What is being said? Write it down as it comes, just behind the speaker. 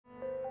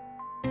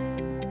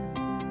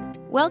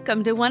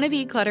Welcome to Wanna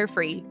Be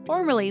Clutter-Free,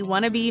 formerly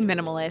Wanna Be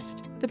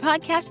Minimalist, the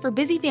podcast for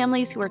busy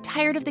families who are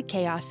tired of the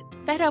chaos,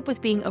 fed up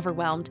with being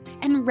overwhelmed,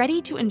 and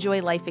ready to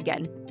enjoy life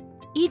again.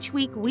 Each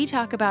week, we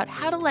talk about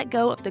how to let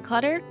go of the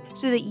clutter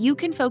so that you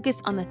can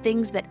focus on the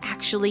things that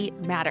actually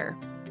matter.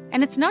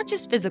 And it's not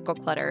just physical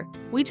clutter.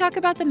 We talk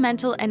about the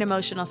mental and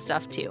emotional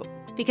stuff too,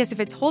 because if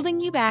it's holding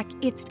you back,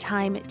 it's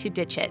time to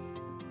ditch it.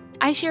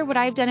 I share what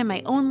I've done in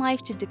my own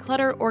life to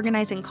declutter,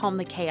 organize, and calm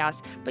the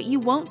chaos, but you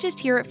won't just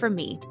hear it from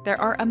me. There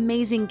are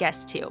amazing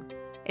guests too.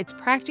 It's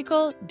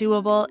practical,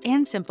 doable,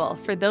 and simple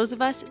for those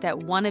of us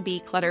that want to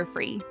be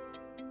clutter-free.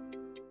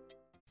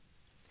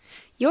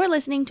 You're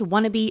listening to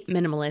Wanna Be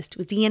Minimalist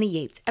with Deanna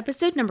Yates,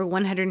 episode number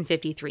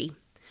 153.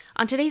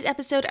 On today's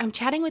episode, I'm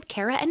chatting with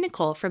Kara and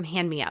Nicole from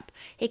Hand Me Up,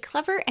 a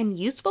clever and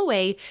useful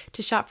way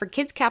to shop for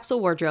kids' capsule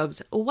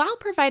wardrobes while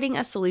providing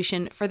a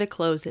solution for the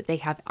clothes that they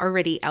have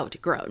already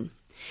outgrown.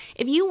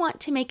 If you want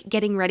to make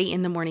getting ready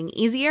in the morning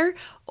easier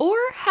or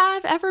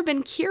have ever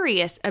been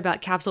curious about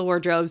capsule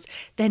wardrobes,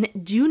 then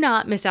do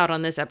not miss out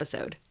on this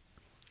episode.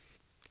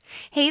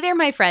 Hey there,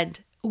 my friend.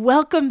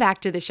 Welcome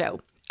back to the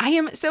show. I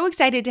am so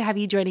excited to have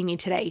you joining me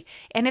today.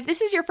 And if this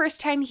is your first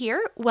time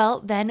here, well,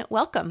 then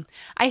welcome.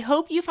 I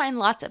hope you find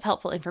lots of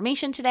helpful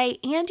information today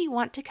and you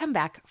want to come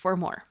back for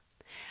more.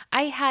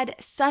 I had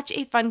such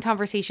a fun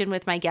conversation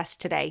with my guests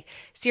today.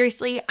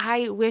 Seriously,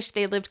 I wish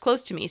they lived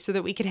close to me so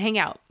that we could hang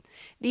out.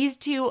 These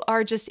two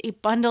are just a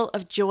bundle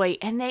of joy,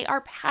 and they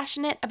are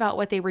passionate about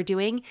what they are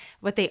doing,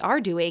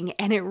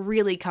 and it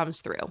really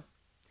comes through.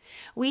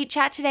 We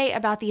chat today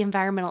about the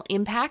environmental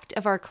impact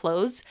of our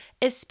clothes,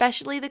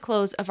 especially the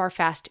clothes of our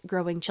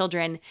fast-growing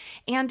children,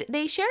 and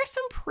they share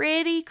some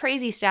pretty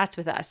crazy stats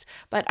with us,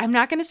 but I'm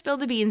not going to spill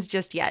the beans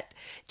just yet.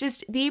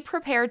 Just be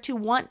prepared to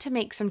want to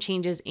make some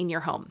changes in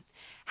your home.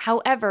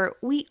 However,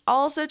 we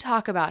also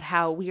talk about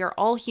how we are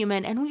all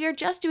human and we are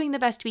just doing the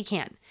best we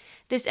can.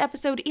 This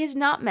episode is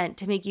not meant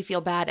to make you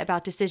feel bad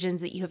about decisions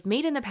that you have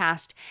made in the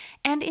past,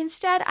 and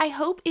instead, I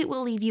hope it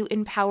will leave you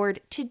empowered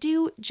to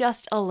do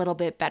just a little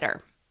bit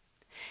better.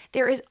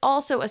 There is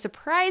also a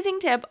surprising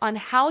tip on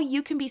how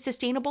you can be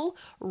sustainable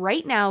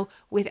right now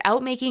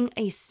without making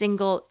a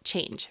single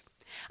change.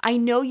 I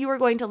know you are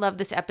going to love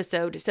this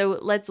episode, so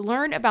let's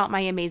learn about my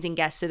amazing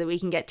guests so that we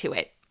can get to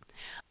it.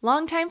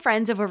 Longtime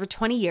friends of over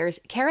 20 years,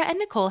 Kara and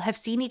Nicole have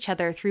seen each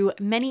other through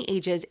many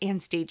ages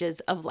and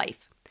stages of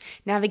life,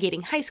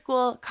 navigating high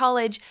school,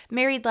 college,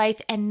 married life,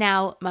 and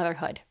now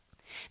motherhood.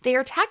 They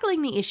are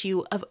tackling the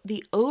issue of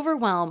the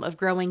overwhelm of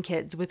growing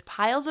kids with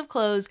piles of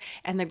clothes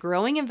and the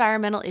growing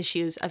environmental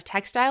issues of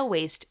textile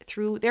waste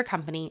through their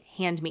company,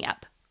 Hand Me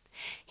Up.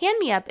 Hand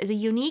Me Up is a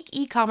unique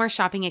e-commerce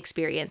shopping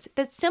experience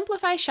that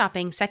simplifies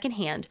shopping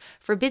secondhand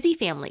for busy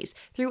families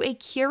through a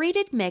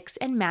curated mix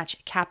and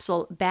match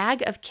capsule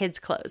bag of kids'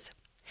 clothes.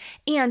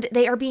 And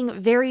they are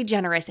being very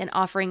generous in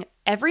offering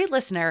every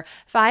listener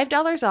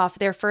 $5 off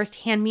their first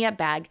Hand Me Up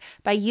bag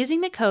by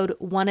using the code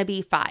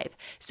WANNABE5.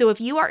 So if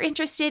you are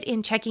interested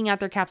in checking out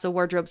their capsule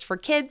wardrobes for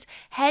kids,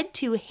 head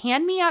to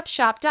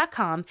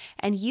handmeupshop.com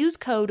and use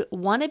code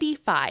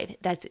WANNABE5,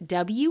 that's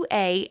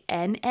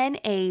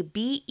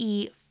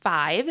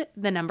WANNABE5,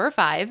 the number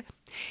 5,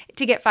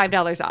 to get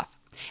 $5 off.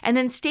 And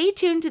then stay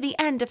tuned to the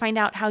end to find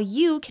out how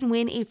you can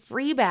win a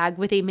free bag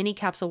with a mini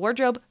capsule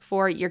wardrobe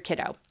for your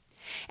kiddo.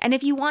 And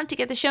if you want to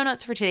get the show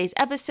notes for today's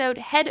episode,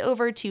 head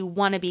over to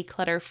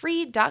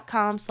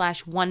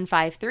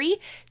wannabeclutterfree.com/153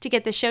 to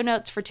get the show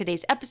notes for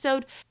today's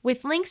episode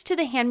with links to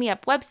the Hand Me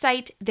Up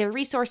website, their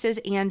resources,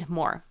 and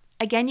more.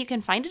 Again, you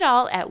can find it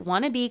all at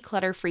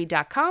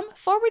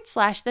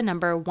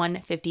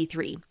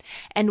wannabeclutterfree.com/153.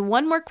 And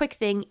one more quick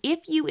thing,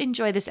 if you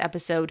enjoy this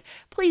episode,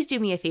 please do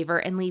me a favor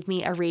and leave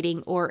me a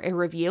rating or a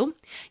review.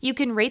 You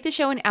can rate the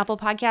show in Apple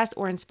Podcasts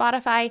or in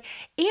Spotify,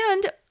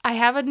 and I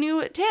have a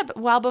new tip.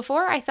 While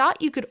before I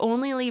thought you could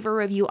only leave a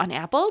review on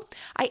Apple,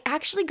 I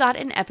actually got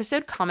an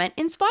episode comment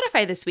in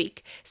Spotify this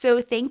week.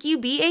 So thank you,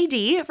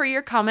 BAD, for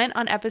your comment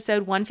on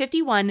episode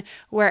 151,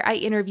 where I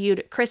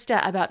interviewed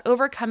Krista about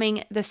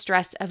overcoming the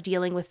stress of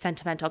dealing with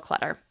sentimental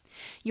clutter.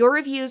 Your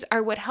reviews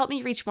are what help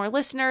me reach more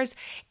listeners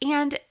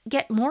and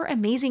get more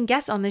amazing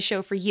guests on this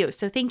show for you.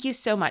 So thank you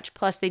so much.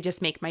 Plus, they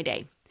just make my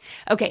day.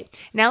 Okay,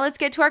 now let's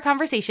get to our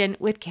conversation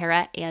with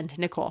Kara and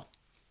Nicole.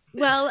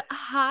 Well,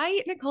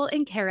 hi, Nicole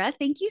and Kara.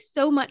 Thank you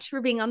so much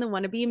for being on the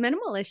Wanna Be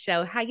Minimalist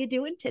show. How you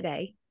doing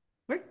today?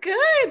 We're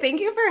good.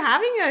 Thank you for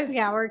having us.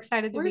 Yeah, we're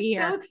excited to be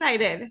here. We're so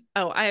excited.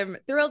 Oh, I am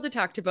thrilled to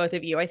talk to both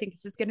of you. I think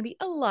this is going to be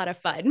a lot of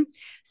fun.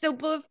 So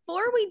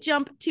before we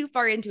jump too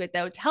far into it,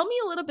 though, tell me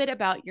a little bit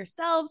about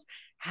yourselves,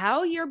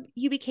 how you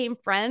became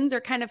friends, or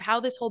kind of how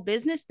this whole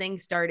business thing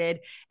started,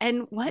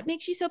 and what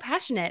makes you so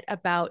passionate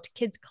about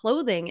kids'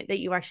 clothing that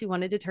you actually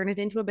wanted to turn it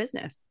into a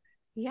business.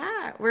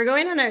 Yeah, we're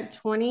going on a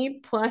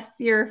 20+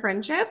 year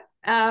friendship.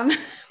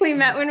 We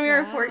met when we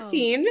were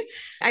 14.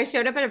 I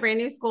showed up at a brand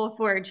new school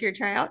for cheer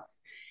tryouts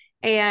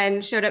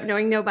and showed up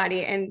knowing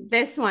nobody. And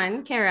this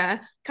one,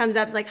 Kara, comes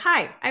up, is like,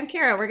 "Hi, I'm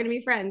Kara. We're going to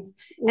be friends."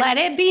 Let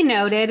it be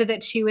noted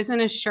that she was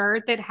in a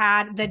shirt that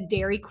had the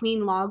Dairy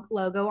Queen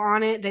logo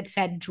on it that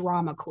said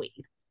Drama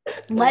Queen.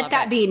 Let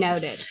that be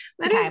noted.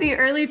 That is the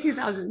early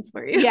 2000s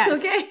for you. Yes.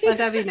 Okay. Let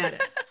that be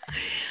noted.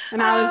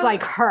 And I was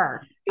like,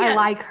 her. Yes, I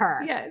like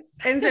her. Yes.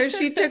 And so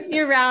she took me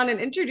around and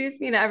introduced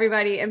me to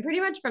everybody. And pretty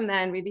much from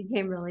then we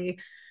became really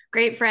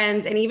great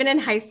friends. And even in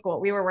high school,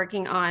 we were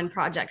working on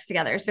projects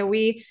together. So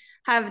we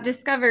have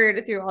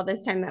discovered through all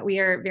this time that we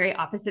are very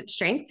opposite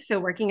strength. So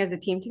working as a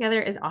team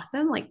together is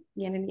awesome, like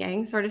yin and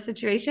yang sort of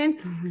situation.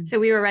 Mm-hmm. So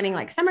we were running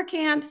like summer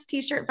camps,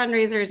 t-shirt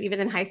fundraisers, even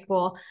in high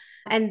school.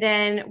 And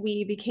then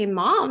we became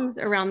moms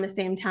around the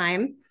same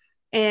time.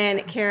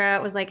 And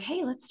Kara was like,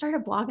 hey, let's start a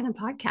blog and a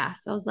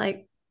podcast. I was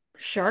like,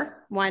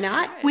 sure, why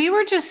not? We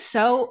were just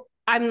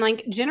I'm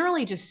like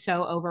generally just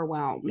so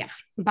overwhelmed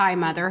by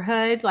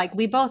motherhood. Like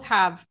we both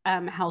have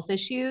health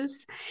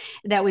issues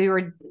that we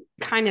were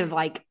kind of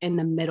like in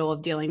the middle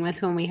of dealing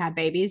with when we had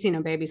babies. You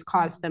know, babies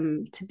cause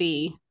them to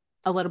be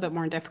a little bit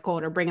more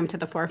difficult or bring them to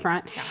the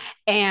forefront. Yeah.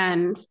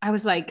 And I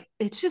was like,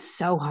 it's just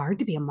so hard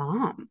to be a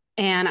mom.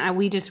 And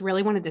we just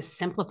really wanted to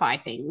simplify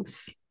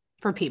things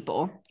for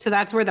people. So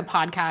that's where the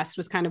podcast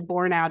was kind of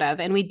born out of.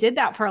 And we did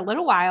that for a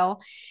little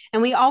while.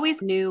 And we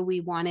always knew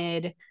we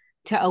wanted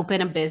to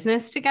open a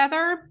business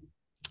together.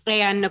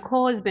 And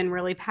Nicole has been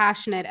really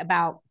passionate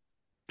about,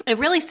 it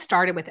really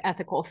started with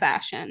ethical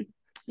fashion.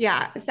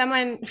 Yeah.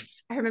 Someone,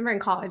 I remember in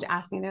college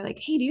asking, they're like,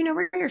 hey, do you know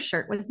where your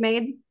shirt was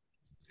made?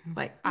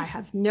 Like, I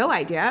have no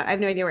idea. I have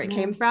no idea where it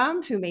came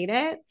from, who made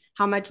it,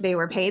 how much they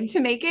were paid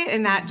to make it.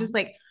 And that just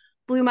like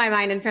blew my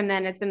mind. And from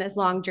then it's been this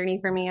long journey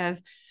for me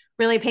of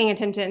really paying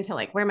attention to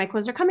like where my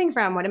clothes are coming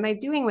from. What am I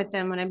doing with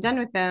them when I'm done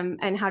with them?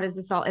 And how does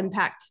this all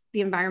impact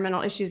the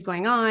environmental issues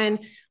going on,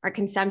 our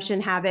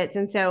consumption habits?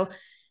 And so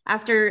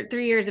after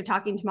 3 years of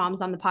talking to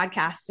moms on the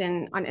podcast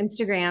and on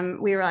Instagram,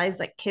 we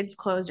realized like kids'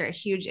 clothes are a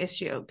huge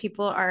issue.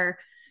 People are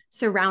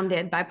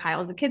surrounded by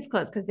piles of kids'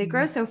 clothes because they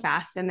grow so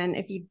fast. And then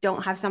if you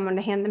don't have someone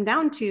to hand them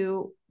down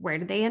to, where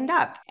do they end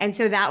up? And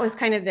so that was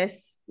kind of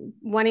this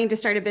wanting to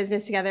start a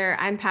business together.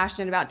 I'm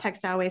passionate about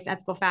textile waste,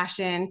 ethical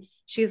fashion.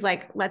 She's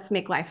like, let's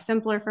make life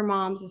simpler for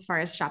moms as far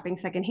as shopping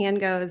secondhand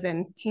goes.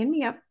 And Hand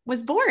Me Up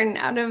was born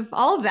out of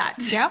all of that.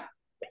 Yep.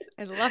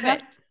 I love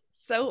it.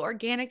 So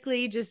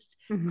organically just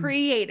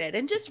created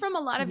and just from a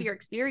lot of your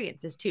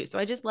experiences too. So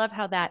I just love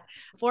how that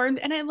formed.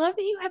 And I love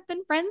that you have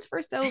been friends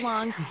for so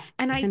long.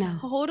 And I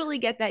totally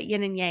get that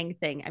yin and yang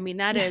thing. I mean,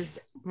 that is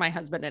my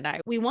husband and I.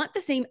 We want the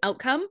same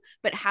outcome,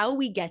 but how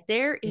we get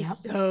there is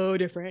so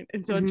different.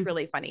 And so it's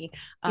really funny.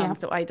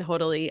 So I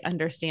totally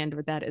understand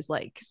what that is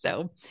like.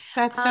 So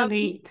that's so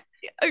neat.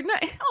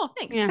 Oh,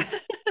 thanks. Yeah.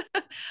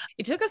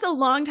 It took us a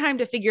long time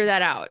to figure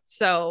that out.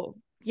 So,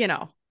 you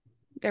know,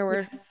 there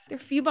were a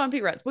few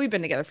bumpy roads, but we've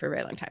been together for a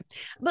very long time.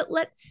 But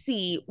let's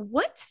see,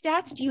 what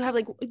stats do you have?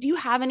 Like, do you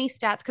have any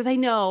stats? Because I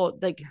know,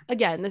 like,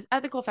 again, this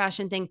ethical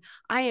fashion thing,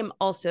 I am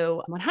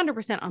also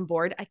 100% on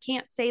board. I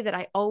can't say that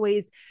I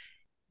always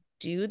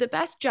do the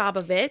best job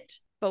of it,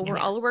 but we're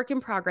all a work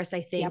in progress,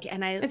 I think.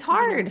 And it's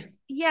hard.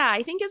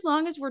 I think as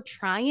long as we're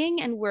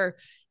trying and we're,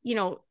 you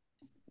know,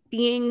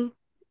 being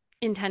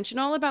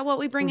intentional about what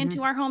we bring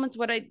into our home, it's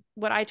what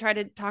I try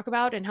to talk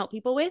about and help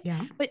people with.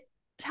 Yeah. But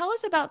tell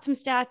us about some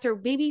stats or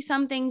maybe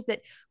some things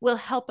that will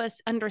help us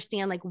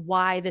understand like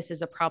why this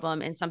is a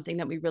problem and something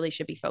that we really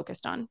should be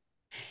focused on.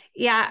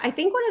 Yeah, I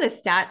think one of the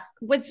stats,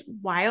 what's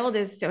wild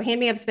is, so Hand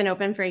Me Up's been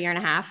open for 1.5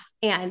 years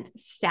and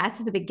stats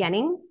at the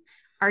beginning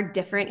are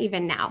different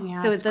even now.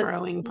 Yeah, so it's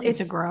growing. It's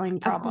a growing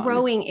problem. A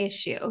growing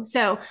issue.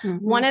 So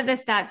one of the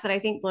stats that I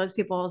think blows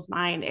people's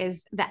mind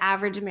is the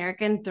average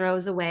American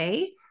throws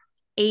away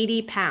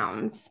 80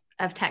 pounds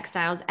of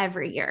textiles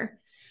every year.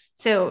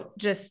 So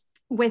just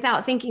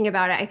without thinking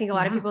about it, I think a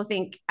lot of people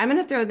think, I'm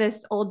going to throw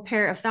this old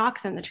pair of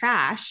socks in the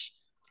trash.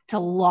 It's a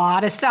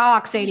lot of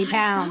socks, 80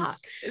 pounds.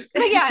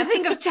 But yeah, I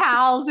think of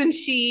towels and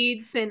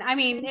sheets. And I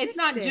mean, it's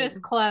not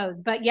just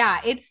clothes, but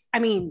yeah, it's, I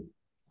mean,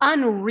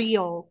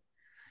 unreal.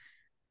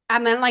 I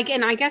mean, like,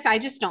 and I guess I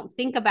just don't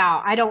think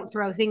about, I don't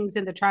throw things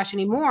in the trash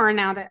anymore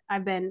now that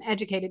I've been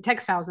educated,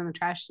 textiles in the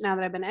trash, now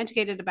that I've been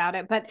educated about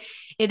it. But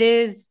it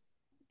is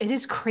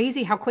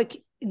crazy how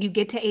quick you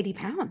get to 80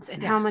 pounds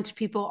and how much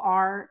people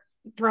are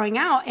throwing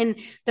out. And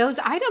those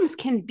items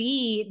can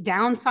be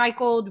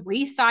downcycled,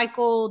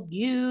 recycled,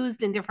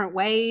 used in different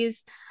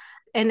ways.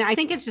 And I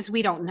think it's just,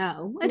 we don't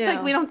know. It's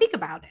like, we don't think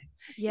about it.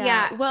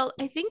 Yeah. Well,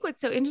 I think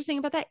what's so interesting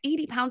about that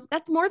 80 pounds,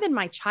 that's more than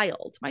my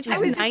child. My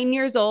child is 9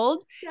 years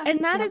old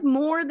and that is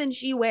more than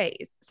she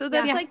weighs. So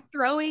that's like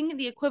throwing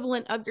the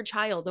equivalent of your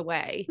child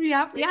away.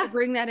 To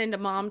bring that into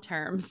mom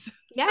terms.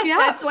 Yes,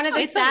 that's one of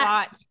the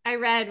stats I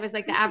read was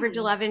like the average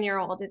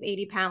 11-year-old is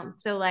 80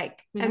 pounds. So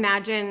like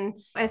imagine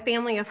a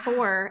family of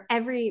 4,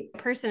 every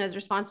person is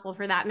responsible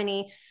for that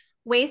many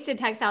wasted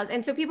textiles.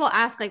 And so people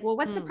ask like, well,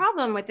 what's the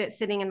problem with it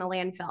sitting in the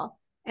landfill?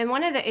 And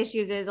one of the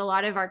issues is a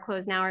lot of our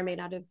clothes now are made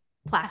out of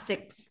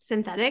plastics,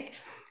 synthetic.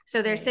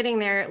 So they're sitting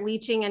there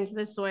leaching into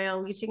the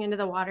soil, leaching into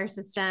the water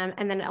system.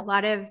 And then a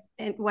lot of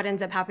what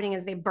ends up happening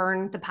is they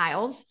burn the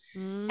piles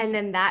and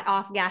then that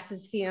off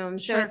gases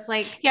fumes. So it's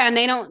like, and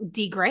they don't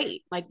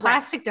degrade. Like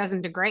plastic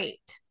doesn't degrade.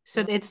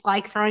 So it's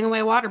like throwing away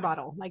a water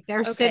bottle. Like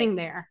they're sitting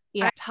there.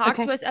 Yeah. Talk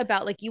to us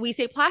about, like, we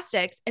say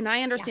plastics, and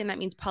I understand that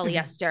means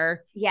polyester.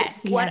 Yes.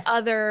 What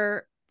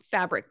other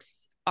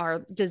fabrics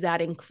does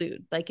that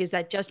include? Like, is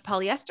that just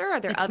polyester?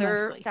 Are there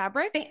other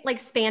fabrics? Like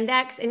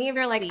spandex, any of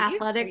your like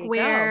athletic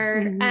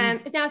wear.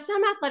 Now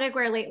some athletic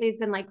wear lately has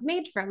been like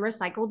made from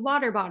recycled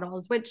water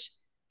bottles, which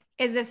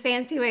is a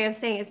fancy way of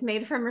saying it's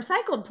made from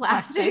recycled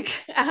plastic.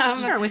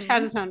 Sure, which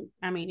has its own,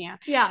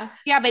 Yeah,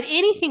 but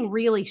anything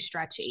really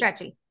stretchy.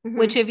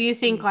 Which if you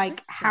think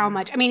like how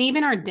much,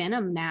 even our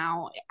denim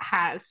now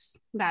has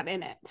that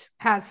in it,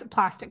 has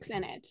plastics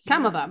in it.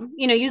 Some of them,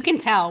 you can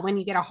tell when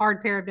you get a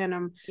hard pair of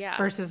denim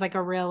versus like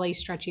a really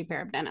stretchy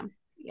pair of denim.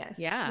 Yes.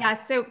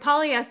 Yeah. So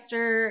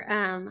polyester,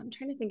 I'm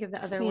trying to think of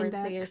the other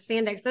words they use.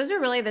 Spandex. Those are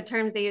really the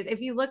terms they use. If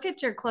you look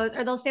at your clothes,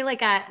 or they'll say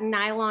like a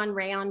nylon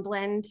rayon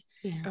blend.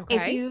 Okay.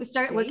 If you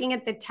start looking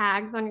at the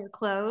tags on your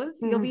clothes,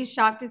 you'll be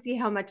shocked to see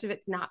how much of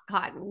it's not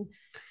cotton.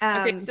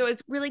 Okay. So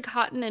it's really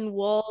cotton and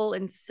wool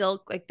and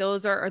silk. Like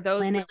those are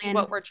those linen. Really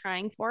what we're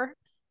trying for?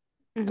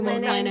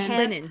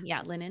 Linen.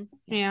 Yeah. Linen.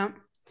 Yeah.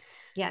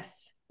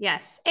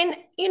 Yes. And,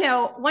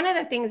 one of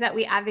the things that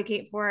we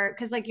advocate for,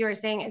 because like you were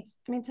saying,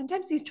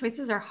 sometimes these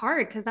choices are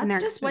hard because that's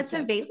just expensive. What's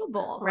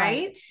available,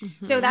 right?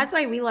 So that's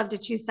why we love to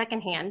choose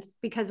secondhand,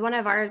 because one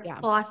of our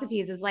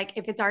philosophies is like,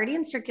 if it's already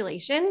in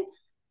circulation,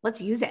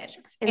 let's use it.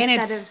 And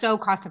it's so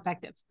cost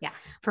effective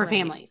for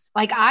families.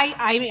 Like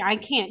I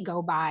can't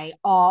go buy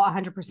all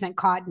 100%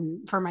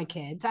 cotton for my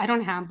kids. I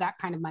don't have that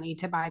kind of money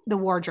to buy the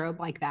wardrobe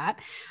like that,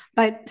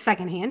 but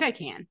secondhand I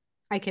can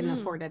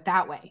afford it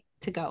that way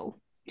to go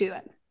do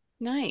it.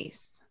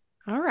 Nice.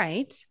 All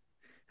right.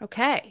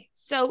 Okay.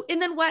 So,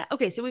 and then what?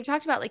 Okay. So we've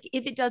talked about, like,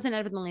 if it doesn't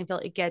end up in the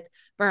landfill, it gets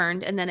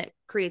burned and then it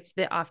creates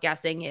the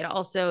off-gassing. It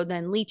also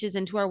then leaches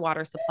into our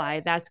water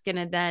supply. That's going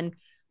to then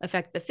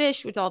affect the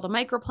fish with all the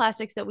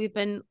microplastics that we've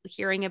been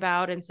hearing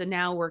about. And so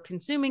now we're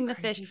consuming the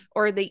fish,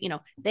 or they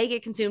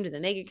get consumed and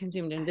then they get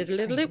consumed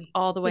and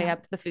all the way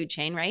up the food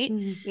chain. Right.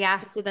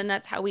 Yeah. So then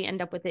that's how we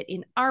end up with it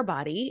in our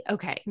body.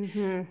 Okay.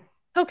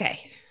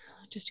 Okay.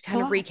 Just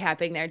kind of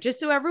recapping there, just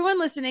so everyone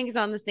listening is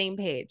on the same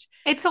page.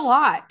 It's a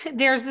lot.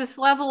 There's this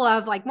level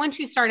of like, once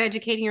you start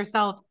educating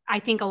yourself, I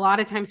think a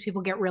lot of times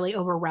people get really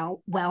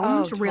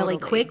overwhelmed really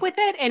quick with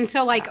it. And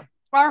so like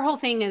our whole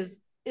thing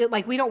is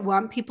like, we don't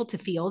want people to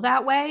feel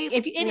that way.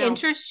 If it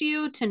interests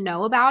you to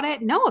know about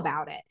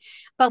it.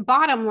 But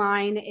bottom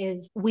line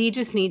is we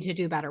just need to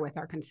do better with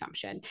our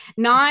consumption.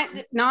 Not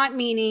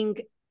meaning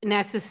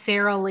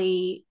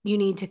necessarily you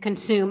need to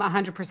consume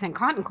 100%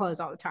 cotton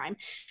clothes all the time.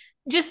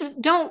 Just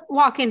don't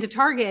walk into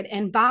Target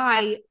and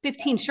buy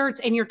 15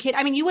 shirts and your kid.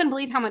 You wouldn't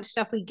believe how much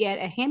stuff we get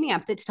at Hand Me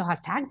Up that still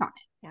has tags on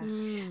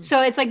it.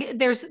 So it's like,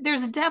 there's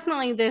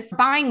definitely this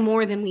buying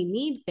more than we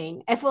need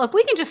thing. If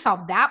we can just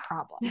solve that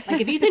problem,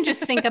 like if you can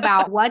just think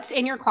about what's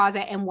in your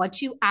closet and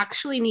what you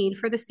actually need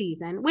for the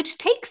season, which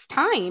takes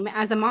time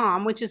as a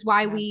mom, which is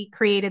why we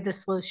created the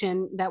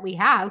solution that we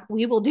have.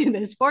 We will do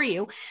this for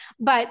you.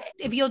 But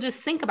if you'll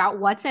just think about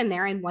what's in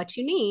there and what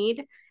you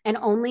need and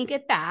only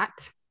get that,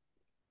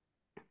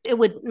 it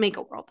would make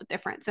a world of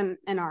difference in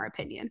our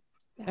opinion.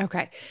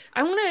 Okay.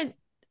 I want to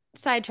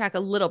sidetrack a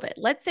little bit.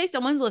 Let's say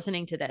someone's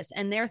listening to this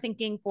and they're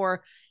thinking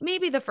for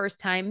maybe the first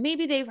time,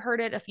 maybe they've heard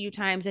it a few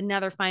times and now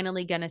they're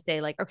finally going to say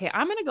like, okay,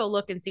 I'm going to go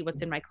look and see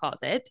what's in my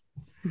closet.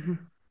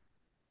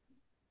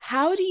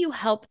 How do you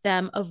help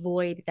them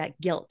avoid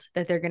that guilt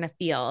that they're going to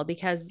feel?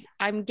 Because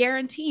I'm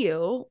guarantee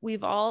you, we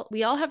all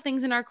have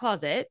things in our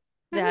closet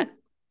that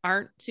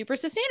aren't super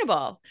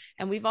sustainable.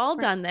 And we've all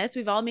done this.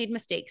 We've all made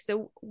mistakes.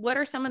 So what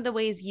are some of the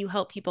ways you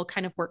help people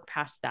kind of work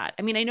past that?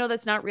 I know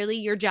that's not really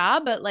your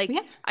job, but like,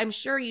 I'm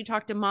sure you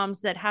talk to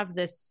moms that have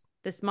this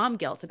mom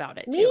guilt about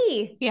it too.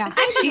 Me. Yeah.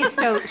 She's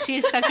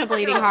such a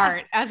bleeding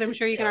heart, as I'm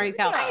sure you can already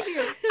tell.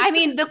 I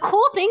do. The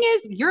cool thing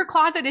is your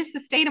closet is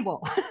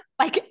sustainable.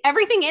 Like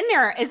everything in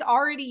there is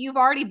you've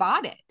already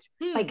bought it.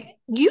 Like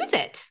use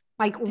it,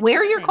 like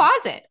wear your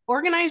closet,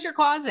 organize your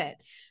closet.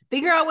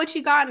 Figure out what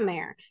you got in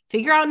there.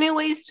 Figure out new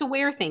ways to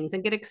wear things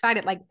and get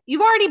excited. Like you've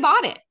already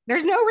bought it.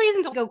 There's no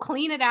reason to go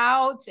clean it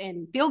out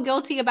and feel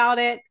guilty about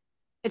it.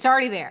 It's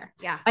already there.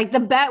 Yeah. Like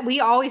we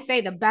always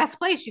say the best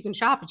place you can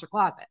shop is your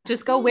closet.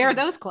 Just go wear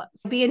those clothes.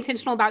 Be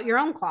intentional about your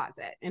own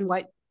closet and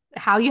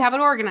how you have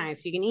it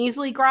organized. So you can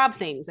easily grab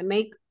things and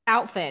make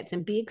outfits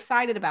and be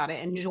excited about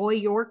it. Enjoy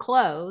your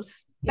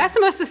clothes. Yeah. That's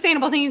the most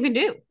sustainable thing you can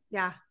do.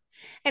 Yeah.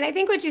 And I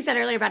think what you said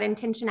earlier about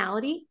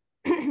intentionality,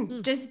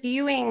 just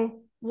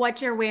viewing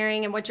what you're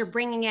wearing and what you're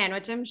bringing in,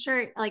 which I'm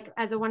sure, like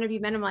as a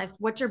wannabe minimalist,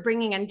 what you're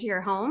bringing into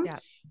your home,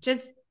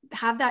 just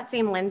have that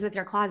same lens with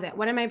your closet.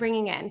 What am I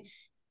bringing in?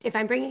 If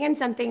I'm bringing in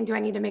something, do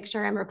I need to make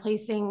sure I'm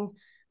replacing,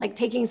 like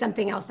taking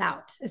something else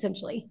out,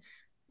 essentially?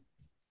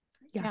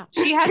 Yeah.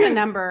 She has a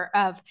number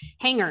of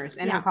hangers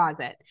in her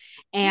closet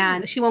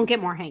and she won't get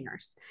more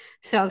hangers.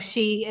 So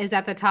she is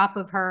at the top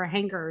of her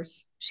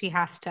hangers. She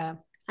has to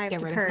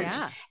get rid purge. Of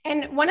some.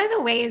 And one of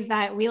the ways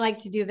that we like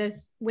to do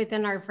this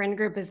within our friend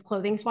group is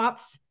clothing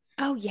swaps.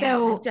 Oh, yes.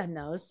 I've done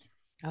those.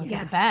 Oh,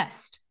 yeah. The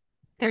best.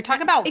 They're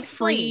talking about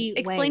Explain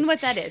wings. what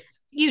that is.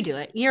 You do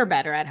it. You're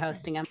better at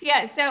hosting them.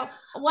 Yeah. So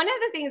one of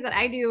the things that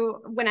I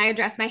do when I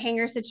address my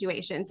hanger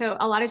situation, so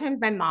a lot of times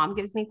my mom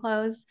gives me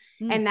clothes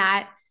and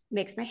that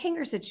makes my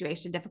hanger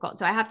situation difficult.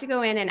 So I have to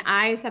go in and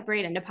I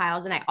separate into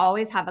piles, and I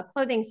always have a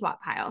clothing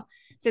swap pile.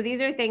 So these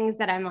are things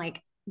that I'm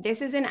like,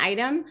 this is an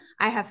item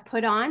I have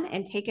put on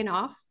and taken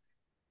off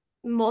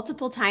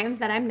multiple times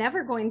that I'm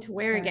never going to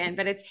wear again,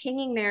 but it's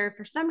hanging there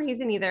for some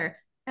reason, either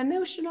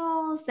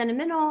emotional,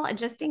 sentimental,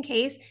 just in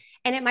case.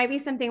 And it might be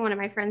something one of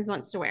my friends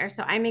wants to wear.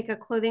 So I make a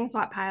clothing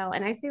swap pile,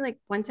 and I say like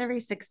once every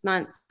 6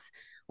 months,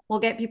 we'll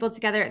get people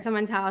together at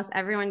someone's house.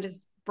 Everyone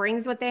just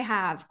brings what they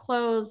have,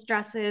 clothes,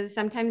 dresses.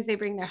 Sometimes they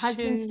bring their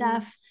husband's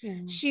stuff,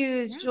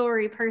 shoes,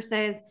 jewelry,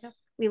 purses.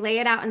 We lay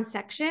it out in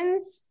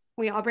sections.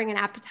 We all bring an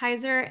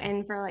appetizer,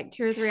 and for like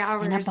 2 or 3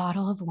 hours. And a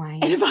bottle of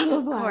wine. And a bottle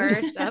of wine.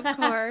 Of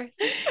course.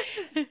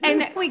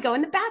 And we go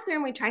in the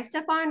bathroom, we try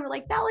stuff on. We're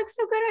like, that looks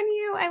so good on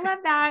you. I love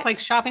that. It's like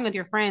shopping with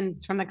your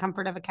friends from the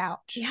comfort of a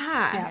couch.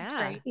 Yeah. It's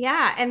great.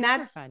 Yeah. And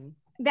Super fun.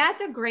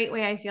 That's a great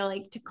way, I feel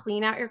like, to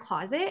clean out your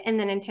closet and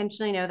then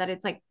intentionally know that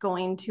it's like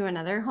going to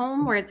another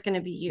home where it's going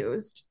to be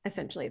used.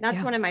 Essentially,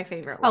 that's one of my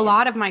favorite ways. A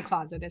lot of my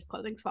closet is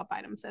clothing swap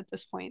items at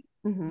this point.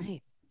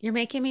 Nice. You're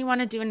making me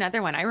want to do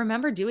another one. I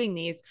remember doing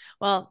these.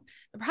 Well,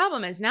 the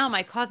problem is now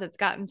my closet's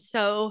gotten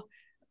so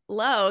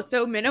low,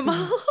 so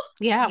minimal.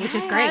 Yeah, which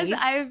is great. As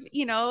I've,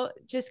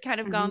 just kind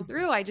of gone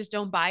through, I just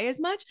don't buy as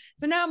much.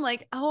 So now I'm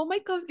like, oh, my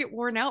clothes get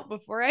worn out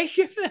before I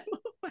give them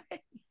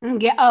away.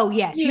 Yeah. Oh,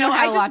 yes. You don't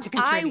have a lot to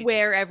I contribute.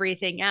 wear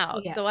everything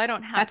out, so I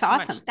don't have. That's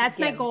awesome. That's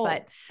my goal.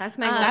 That's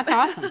my goal. That's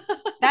awesome.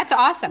 That's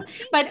awesome.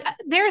 But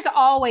there's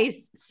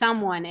always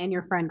someone in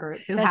your friend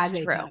group who has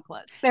a ton of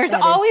clothes. There's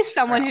always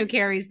someone who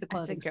carries the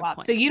clothing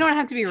swap, so you don't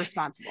have to be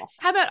responsible.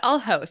 How about I'll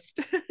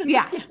host?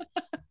 Yeah.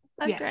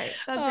 That's right.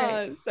 That's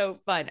right. So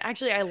fun.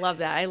 Actually, I love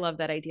that. I love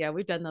that idea.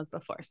 We've done those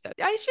before, so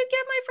I should get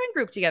my friend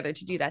group together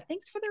to do that.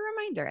 Thanks for the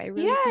reminder. I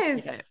really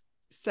appreciate it.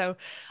 So,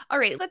 all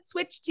right, let's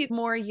switch to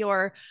more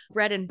your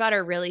bread and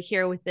butter really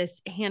here with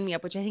this Hand Me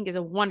Up, which I think is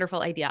a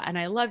wonderful idea. And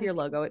I love your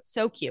logo. It's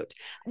so cute.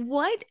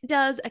 What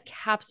does a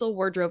capsule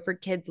wardrobe for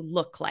kids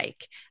look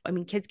like? I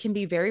mean, kids can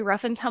be very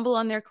rough and tumble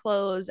on their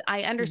clothes.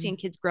 I understand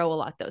kids grow a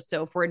lot though.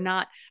 So if we're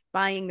not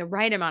buying the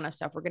right amount of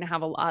stuff, we're going to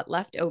have a lot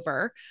left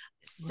over.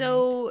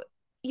 So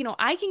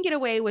I can get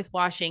away with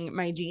washing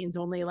my jeans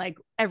only like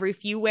every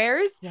few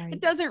wears.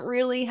 It doesn't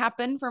really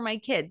happen for my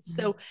kids.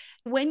 So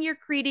when you're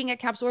creating a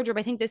capsule wardrobe,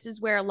 I think this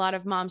is where a lot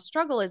of moms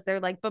struggle is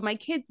they're like, but my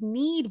kids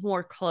need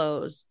more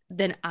clothes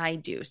than I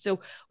do.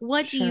 So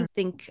what do you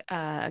think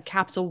a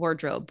capsule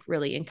wardrobe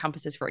really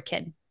encompasses for a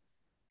kid?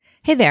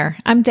 Hey there,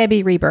 I'm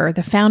Debbie Reber,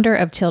 the founder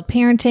of Tilt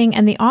Parenting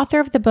and the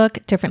author of the book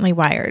Differently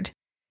Wired.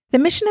 The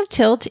mission of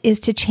Tilt is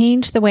to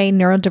change the way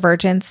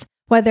neurodivergence,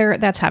 whether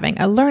that's having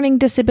a learning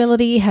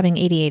disability, having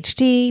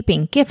ADHD,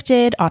 being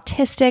gifted,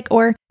 autistic,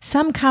 or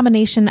some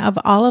combination of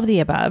all of the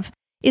above,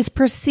 is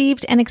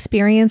perceived and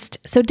experienced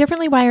so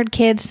differently wired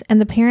kids and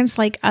the parents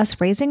like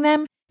us raising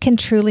them can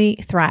truly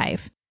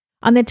thrive.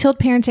 On the Tilt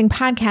Parenting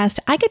podcast,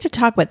 I get to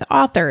talk with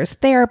authors,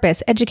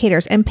 therapists,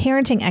 educators, and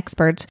parenting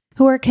experts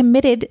who are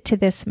committed to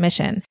this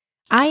mission.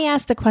 I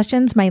ask the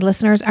questions my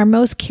listeners are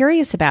most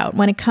curious about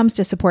when it comes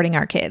to supporting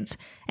our kids.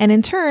 And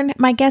in turn,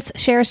 my guests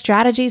share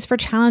strategies for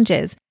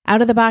challenges,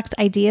 out-of-the-box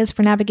ideas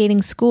for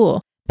navigating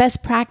school,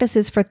 best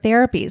practices for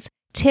therapies,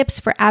 tips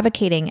for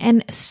advocating,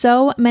 and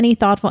so many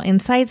thoughtful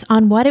insights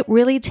on what it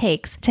really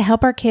takes to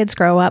help our kids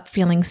grow up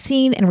feeling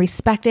seen and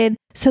respected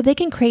so they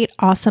can create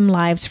awesome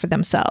lives for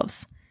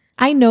themselves.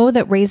 I know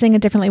that raising a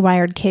differently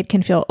wired kid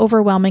can feel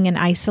overwhelming and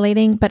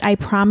isolating, but I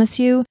promise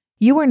you,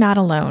 you are not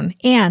alone,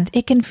 and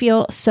it can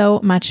feel so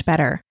much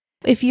better.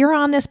 If you're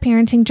on this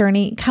parenting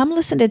journey, come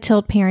listen to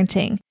Tilt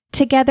Parenting.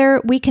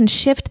 Together, we can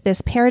shift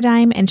this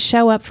paradigm and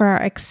show up for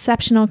our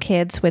exceptional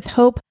kids with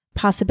hope,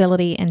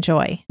 possibility, and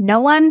joy.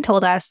 No one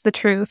told us the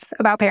truth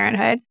about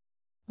parenthood.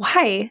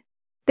 Why?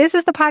 This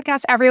is the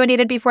podcast everyone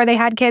needed before they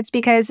had kids,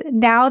 because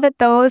now that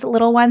those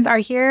little ones are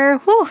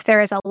here, there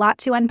is a lot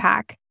to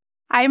unpack.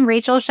 I'm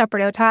Rachel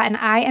Shepardota, and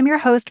I am your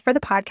host for the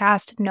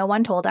podcast No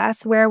One Told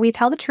Us, where we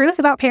tell the truth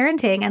about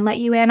parenting and let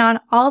you in on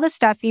all the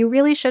stuff you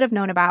really should have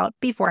known about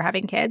before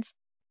having kids.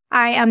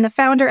 I am the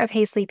founder of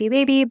Hey Sleepy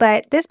Baby,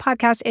 but this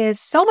podcast is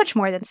so much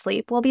more than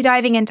sleep. We'll be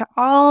diving into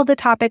all the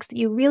topics that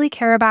you really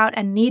care about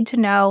and need to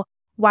know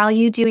while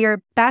you do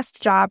your best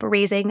job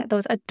raising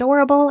those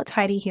adorable,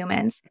 tiny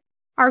humans.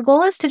 Our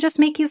goal is to just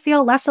make you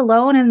feel less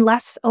alone and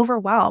less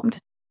overwhelmed.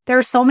 There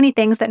are so many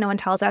things that no one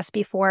tells us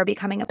before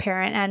becoming a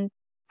parent, and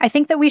I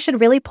think that we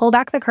should really pull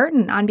back the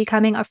curtain on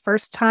becoming a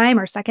first-time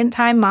or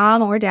second-time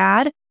mom or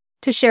dad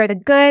to share the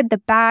good, the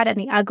bad, and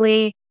the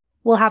ugly.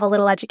 We'll have a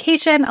little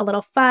education, a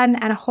little fun,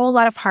 and a whole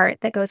lot of heart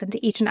that goes into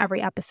each and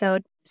every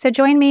episode. So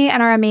join me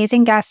and our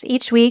amazing guests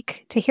each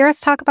week to hear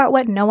us talk about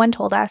what no one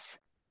told us.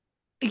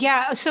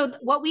 Yeah, so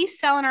what we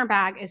sell in our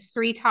bag is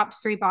 3 tops,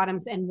 3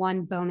 bottoms, and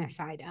 1 bonus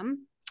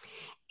item.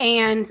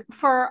 And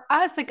for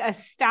us, like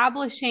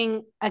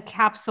establishing a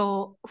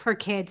capsule for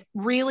kids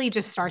really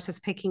just starts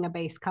with picking a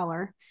base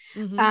color,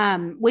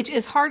 which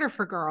is harder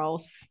for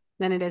girls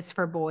than it is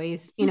for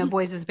boys. You know,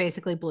 boys is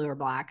basically blue or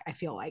black, I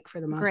feel like,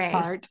 for the most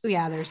part.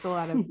 Yeah, there's a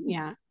lot of,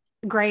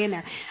 gray in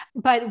there.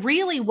 But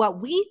really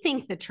what we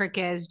think the trick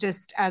is,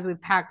 just as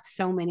we've packed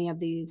so many of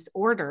these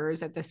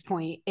orders at this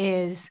point,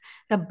 is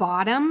the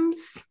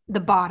bottoms. The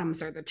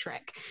bottoms are the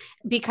trick,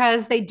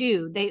 because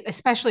they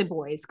especially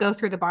boys go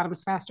through the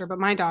bottoms faster. But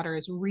my daughter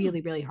is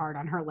really, really hard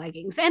on her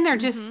leggings, and they're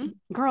just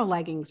girl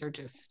leggings are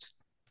just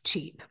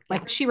cheap.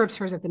 Like she rips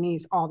hers at the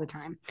knees all the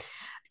time.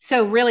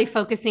 So really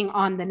focusing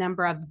on the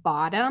number of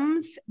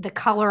bottoms, the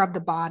color of the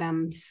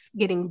bottoms,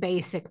 getting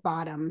basic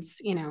bottoms.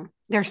 You know,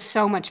 there's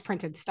so much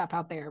printed stuff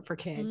out there for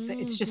kids.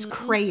 It's just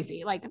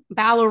crazy. Like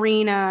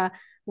ballerina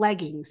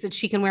leggings that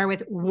she can wear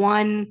with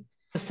one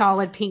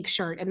solid pink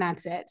shirt, and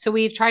that's it. So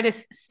we've tried to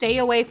stay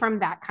away from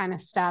that kind of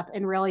stuff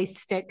and really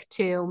stick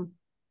to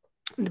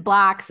the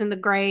blacks and the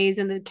grays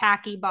and the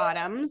khaki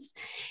bottoms,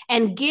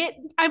 and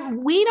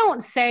we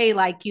don't say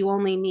like you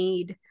only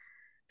need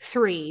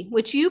 3,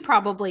 which you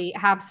probably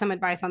have some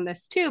advice on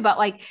this too, but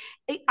like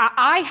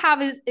I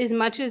have as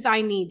much as I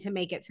need to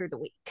make it through the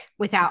week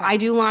without, I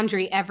do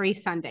laundry every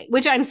Sunday,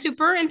 which I'm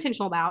super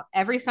intentional about.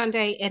 Every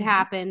Sunday it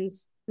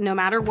happens, no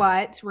matter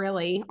what,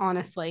 really,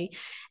 honestly.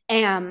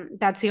 And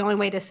that's the only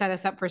way to set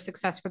us up for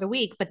success for the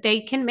week, but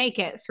they can make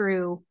it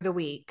through the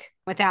week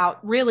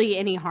without really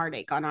any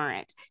heartache on our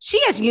end.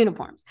 She has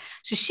uniforms,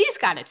 so she's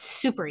got it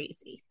super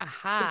easy.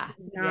 This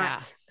is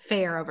not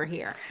fair over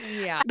here.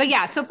 But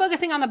yeah, so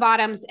focusing on the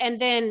bottoms,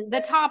 and then the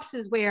tops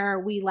is where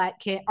we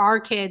let our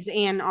kids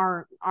and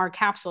our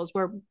capsules,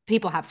 where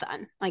people have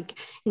fun. Like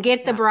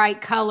get the bright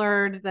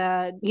colored,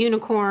 the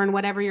unicorn,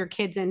 whatever your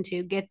kid's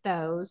into, get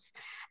those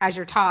as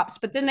your tops.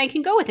 But then they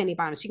can go with any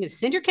bottoms. You can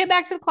send your kid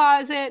back to the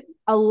closet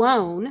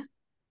alone,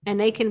 and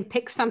they can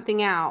pick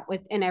something out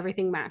and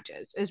everything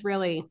matches, is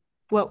really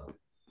what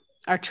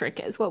our trick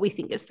is, what we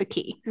think is the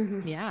key.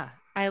 Yeah.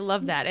 I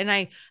love that. And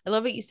I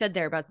love what you said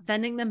there about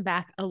sending them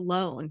back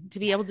alone to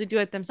be able to do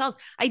it themselves.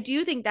 I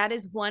do think that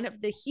is one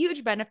of the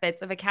huge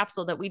benefits of a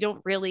capsule that we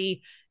don't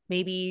really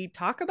maybe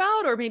talk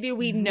about, or maybe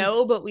we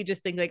know, but we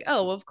just think like,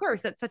 oh, of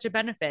course, that's such a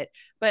benefit.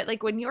 But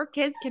like when your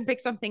kids can pick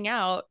something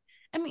out,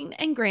 I mean,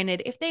 and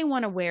granted, if they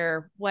want to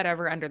wear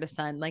whatever under the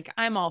sun, like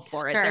I'm all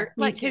for it.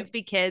 Let kids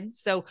be kids.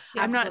 So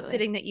I'm not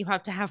sitting that you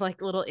have to have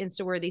like a little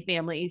Insta-worthy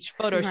family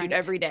photo shoot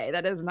every day.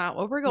 That is not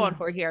what we're going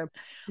for here.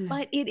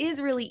 But it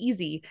is really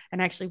easy.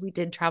 And actually, we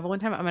did travel one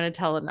time. I'm going to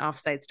tell an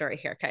offsite story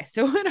here. Okay.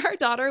 So when our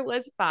daughter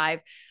was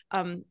 5,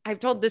 I've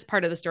told this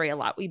part of the story a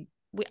lot.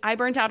 I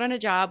burnt out on a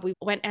job. We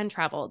went and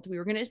traveled. We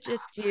were going to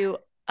just do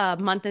a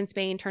month in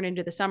Spain, turned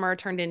into the summer,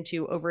 turned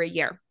into over a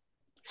year.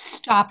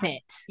 Stop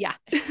it. Yeah.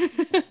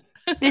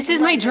 This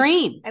is my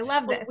dream. I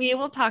love this. We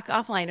will talk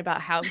offline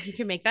about how you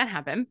can make that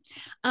happen.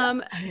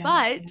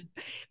 But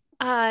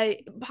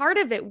part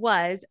of it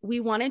was we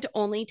wanted to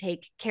only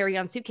take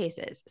carry-on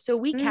suitcases. So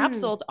we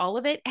capsuled all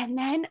of it. And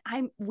then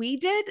we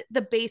did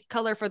the base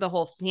color for the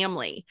whole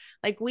family.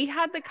 Like we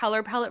had the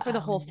color palette for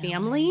the whole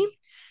family.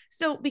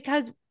 So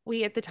because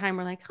we at the time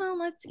were like, oh,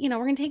 let's, we're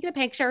going to take the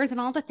pictures and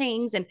all the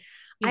things. And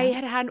I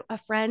had a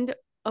friend.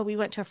 Oh, we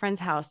went to a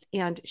friend's house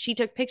and she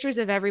took pictures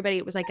of everybody.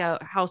 It was like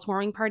a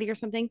housewarming party or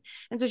something.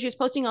 And so she was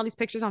posting all these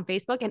pictures on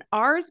Facebook, and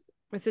ours,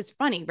 this is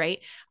funny, right?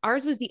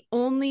 Ours was the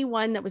only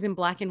one that was in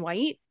black and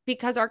white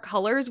because our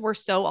colors were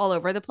so all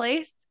over the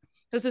place.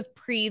 This was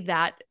pre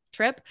that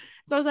trip.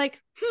 So I was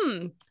like,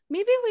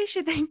 maybe we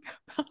should think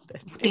about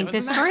this. Think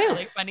this through.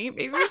 Really funny.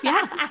 Maybe we should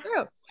think this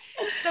through.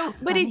 So,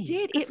 but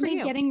it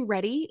made getting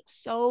ready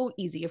so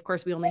easy. Of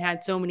course, we only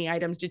had so many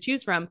items to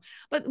choose from,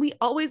 but we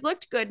always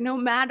looked good no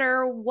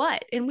matter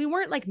what. And we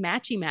weren't like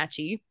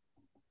matchy,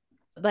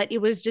 but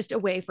it was just a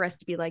way for us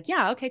to be like,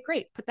 yeah, okay,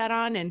 great. Put that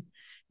on, and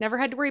never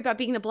had to worry about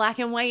being the black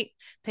and white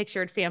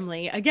pictured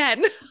family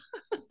again.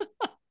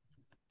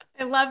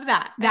 I love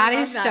that. That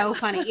is so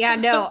funny. Yeah,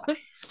 no,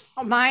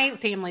 my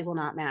family will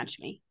not match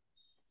me.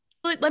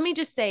 Let me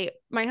just say,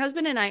 my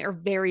husband and I are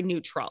very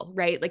neutral,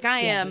 right? Like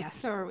I am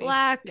so are we.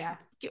 black,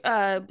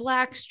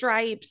 black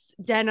stripes,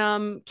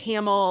 denim,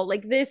 camel.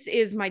 Like this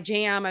is my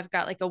jam. I've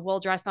got like a wool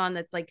dress on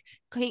that's like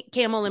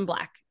camel and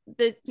black.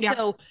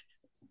 So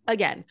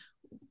again,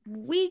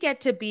 we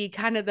get to be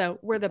kind of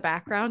we're the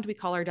background. We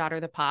call our daughter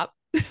the pop.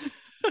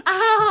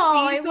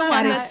 Oh, He's I the love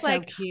one that. that's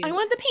like, cute. I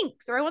want the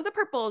pinks, or I want the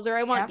purples, or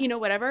I want,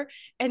 whatever.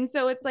 And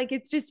so it's like,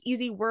 it's just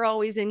easy. We're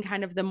always in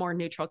kind of the more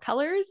neutral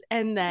colors.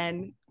 And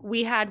then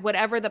we had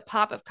whatever the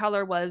pop of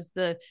color was,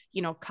 the,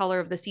 color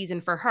of the season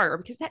for her,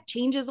 because that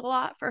changes a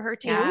lot for her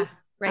too. Yeah,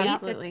 right.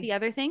 Absolutely. That's the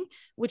other thing,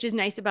 which is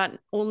nice about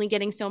only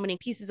getting so many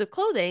pieces of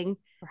clothing,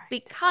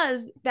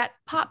 because that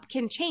pop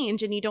can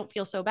change and you don't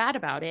feel so bad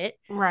about it.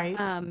 Right.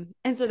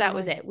 And so that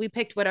was it. We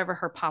picked whatever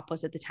her pop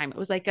was at the time. It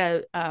was like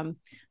a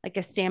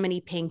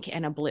salmony pink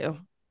and a blue.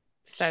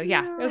 So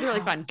yeah, it was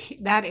really fun.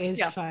 That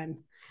is fun.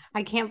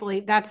 I can't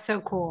believe that's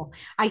so cool.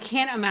 I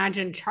can't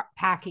imagine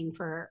packing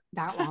for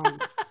that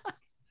long.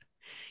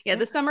 Yeah,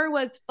 the summer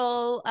was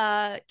full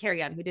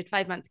carry on. We did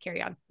 5 months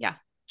carry on. Yeah.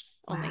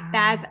 Only. Wow.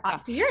 That's awesome.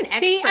 So you're an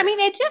expert. See, I mean,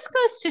 it just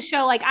goes to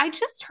show, like, I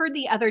just heard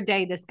the other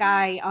day, this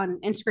guy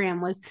on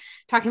Instagram was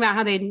talking about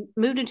how they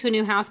moved into a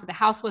new house, but the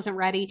house wasn't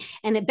ready.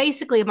 And it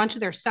basically a bunch of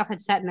their stuff had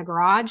sat in the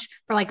garage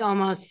for like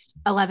almost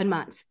 11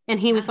 months. And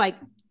he was like,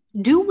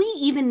 do we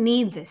even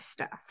need this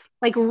stuff?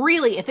 Like,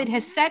 really, if it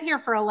has sat here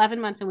for 11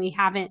 months and we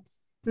haven't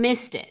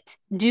missed it,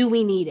 do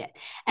we need it?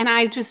 And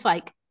I just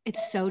like,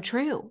 it's so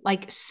true.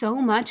 Like, so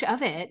much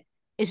of it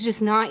is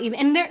just not even,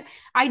 and there,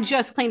 I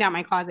just cleaned out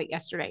my closet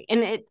yesterday,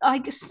 and it,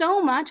 like,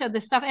 so much of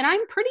the stuff, and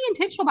I'm pretty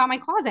intentional about my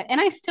closet,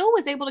 and I still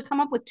was able to come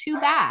up with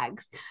 2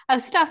 bags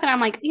of stuff that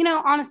I'm like,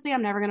 honestly,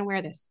 I'm never going to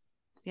wear this.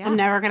 Yeah. I'm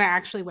never going to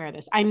actually wear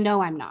this. I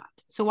know I'm not.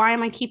 So why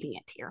am I keeping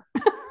it here?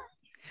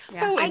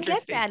 So I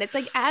get that. It's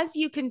like, as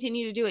you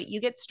continue to do it,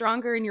 you get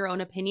stronger in your own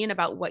opinion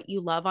about what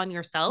you love on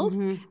yourself.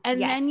 Mm-hmm. And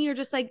then you're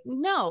just like,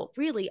 no,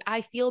 really,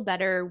 I feel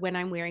better when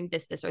I'm wearing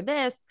this, or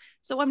this.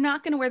 So I'm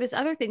not going to wear this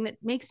other thing that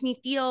makes me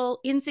feel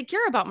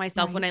insecure about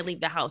myself when I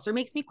leave the house, or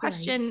makes me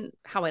question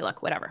how I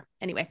look, whatever.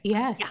 Anyway.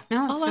 Yes. Yeah.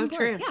 No, it's so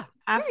true. Yeah,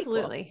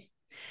 absolutely. Cool.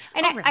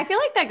 And I feel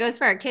like that goes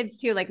for our kids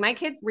too. Like, my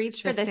kids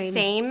reach for the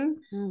same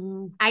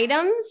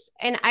items,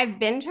 and I've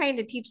been trying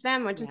to teach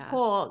them, which is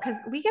cool, because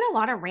we get a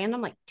lot of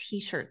random like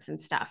t-shirts and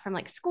stuff from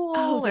like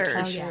school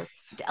or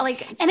t-shirts.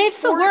 Like, and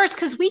it's the worst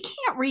because we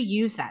can't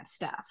reuse that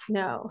stuff.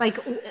 No, like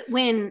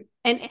when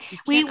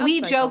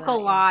we joke a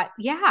lot.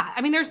 Yeah, I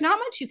mean, there's not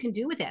much you can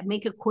do with it.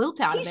 Make a quilt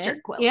out of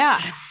it. Quilts. Yeah,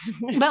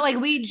 but like,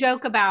 we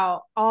joke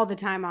about all the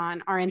time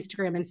on our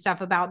Instagram and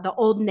stuff about the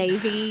Old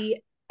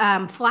Navy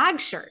flag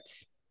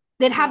shirts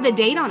that have the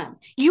date on them.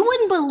 You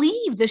wouldn't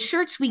believe the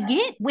shirts we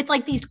get with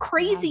like these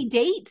crazy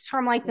dates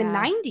from like the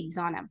 90s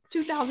on them.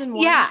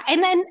 2001. Yeah.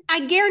 And then I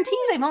guarantee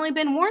you they've only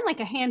been worn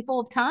like a handful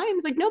of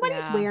times. Like,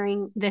 nobody's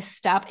wearing this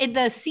stuff.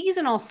 The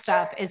seasonal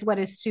stuff is what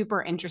is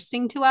super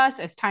interesting to us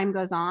as time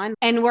goes on.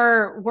 And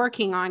we're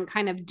working on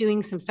kind of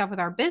doing some stuff with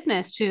our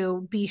business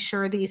to be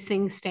sure these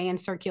things stay in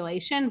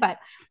circulation. But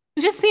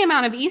just the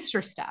amount of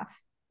Easter stuff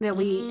that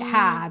we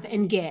have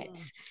and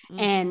get,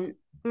 and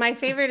my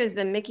favorite is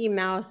the Mickey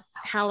Mouse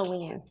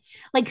Halloween.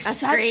 Like, that's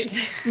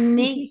such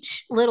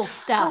niche little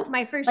stuff. Oh,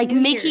 my first like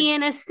New Mickey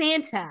Year's. And a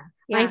Santa.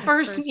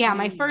 Yeah,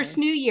 my first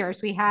New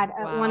Year's. We had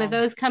one of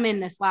those come in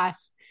this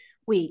last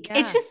week.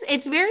 Yeah.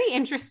 It's very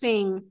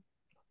interesting.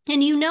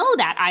 And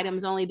that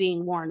item's only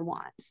being worn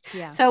once.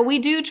 Yeah. So we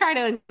do try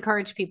to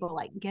encourage people,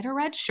 like, get a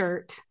red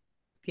shirt.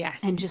 Yes.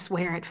 And just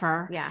wear it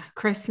for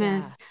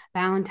Christmas,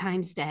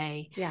 Valentine's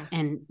Day. Yeah.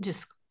 And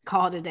just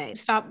call it a day.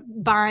 Stop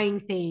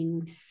buying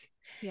things.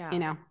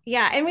 Yeah.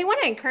 Yeah. And we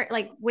want to encourage,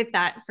 like, with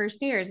that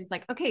first New Year's, it's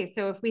like, okay,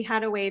 so if we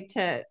had a way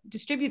to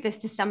distribute this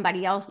to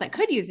somebody else that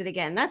could use it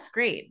again, that's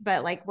great.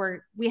 But like,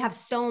 we have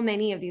so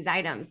many of these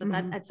items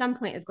that at some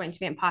point is going to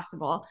be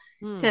impossible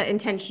to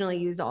intentionally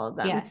use all of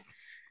them. Yes.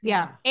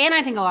 Yeah. And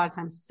I think a lot of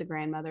times it's the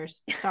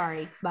grandmothers.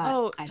 Sorry.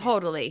 But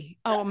totally.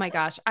 Oh my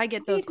gosh. I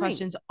get those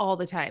questions all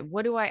the time.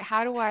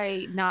 How do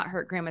I not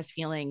hurt grandma's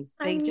feelings?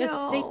 They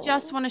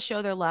just want to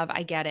show their love.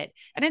 I get it.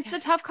 And it's the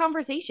tough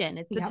conversation.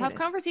 It's the tough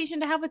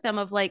conversation to have with them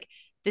of like,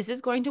 this is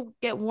going to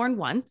get worn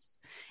once.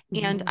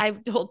 And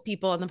I've told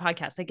people on the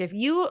podcast, like, if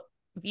you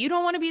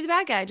don't want to be the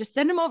bad guy, just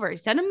send them over.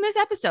 Send them this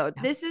episode.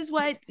 Yeah. This is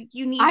what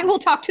you need. I will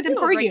talk to them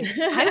for you.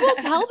 I will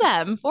tell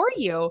them for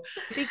you,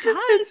 because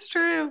it's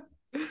true.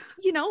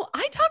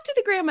 I talk to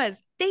the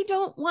grandmas. They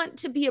don't want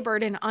to be a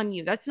burden on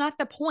you. That's not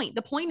the point.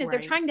 The point is they're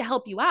trying to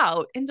help you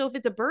out. And so if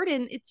it's a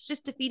burden, it's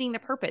just defeating the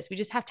purpose. We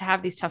just have to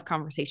have these tough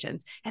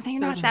conversations, and they're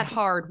not that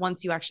hard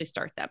once you actually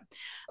start them.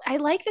 I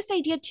like this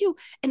idea too.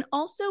 And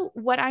also,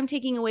 what I'm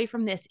taking away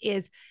from this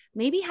is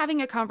maybe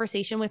having a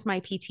conversation with my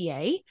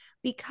PTA,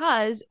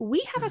 because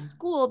we have a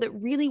school that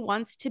really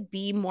wants to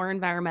be more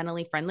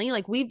environmentally friendly.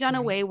 Like, we've done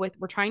away with,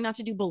 we're trying not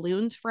to do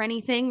balloons for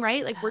anything,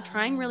 right? Like, we're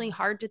trying really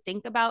hard to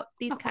think about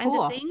these kinds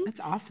of things. That's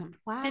awesome.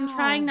 Wow. And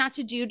trying not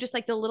to do just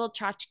like the little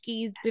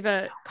tchotchkes. We have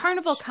a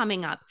carnival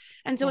coming up.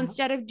 And so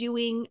instead of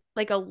doing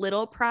like a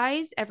little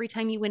prize every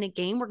time you win a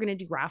game, we're going to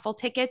do raffle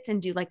tickets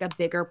and do like a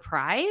bigger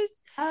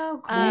prize.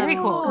 Oh, cool. Very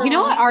cool. You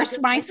know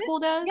what my school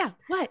does? Yeah.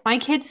 What? My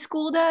kids'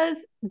 school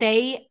does?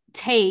 They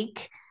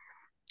take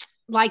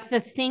like the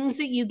things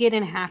that you get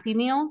in Happy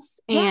Meals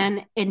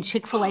and in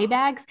Chick-fil-A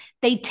bags,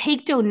 they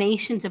take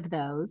donations of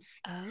those.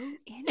 Oh,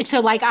 so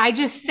like, I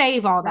just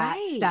save all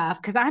that stuff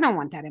because I don't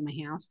want that in my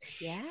house.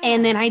 Yeah.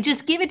 And then I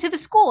just give it to the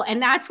school,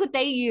 and that's what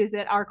they use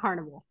at our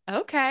carnival.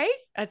 Okay.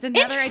 That's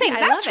another interesting.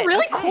 Idea. That's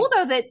really cool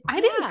though, that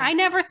I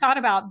never thought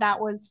about that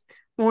was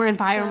more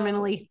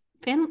environmentally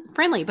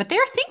friendly, but they're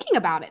thinking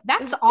about it.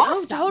 That's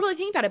awesome. Totally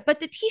think about it. But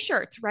the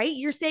t-shirts, right?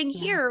 You're saying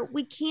here,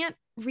 we can't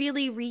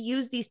really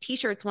reuse these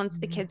t-shirts once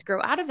the kids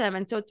grow out of them.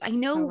 And so I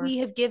know we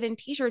have given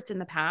t-shirts in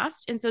the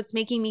past. And so it's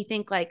making me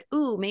think like,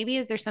 ooh, maybe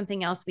is there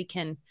something else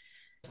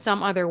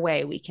some other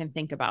way we can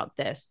think about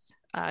this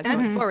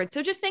going forward.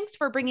 So just thanks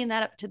for bringing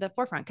that up to the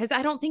forefront, because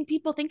I don't think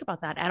people think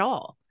about that at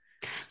all.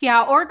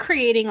 Yeah. Or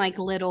creating like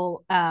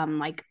little,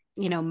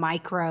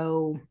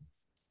 micro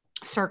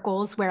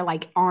circles where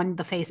like on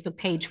the Facebook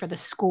page for the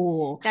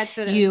school, That's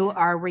what you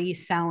are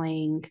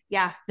reselling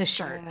the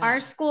shirts. Our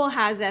school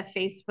has a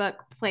Facebook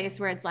place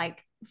where it's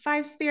like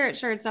 5 Spirit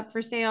shirts up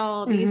for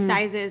sale, these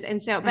sizes.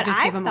 And so, but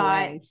I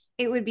thought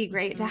it would be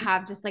great to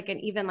have just like an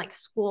even like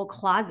school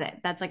closet.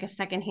 That's like a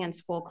secondhand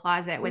school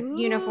closet with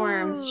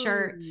uniforms,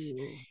 shirts.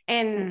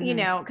 And, you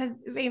know,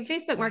 because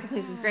Facebook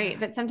Marketplace is great,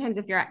 but sometimes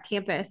if you're at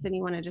campus and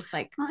you want to just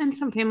like, and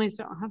some families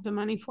don't have the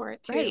money for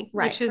it too,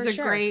 right, which is a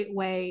great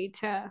way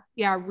to,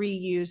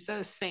 reuse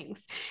those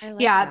things. I like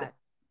that.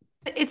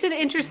 It's an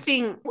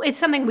interesting, it's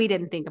something we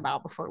didn't think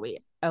about before we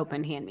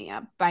opened Hand Me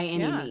Up by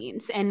any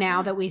means. And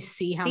now that we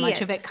see how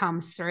much of it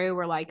comes through,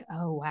 we're like,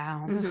 oh,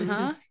 wow, this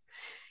is,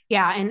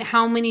 and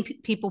how many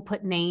people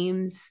put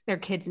their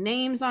kids'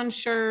 names on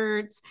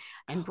shirts,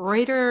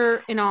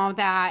 embroider and all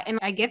that. And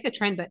I get the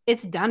trend, but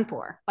it's done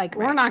for. Like,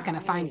 we're not going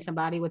to find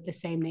somebody with the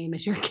same name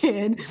as your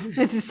kid.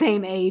 It's the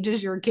same age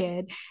as your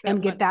kid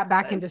and get that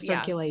back into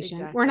circulation.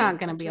 Exactly. We're not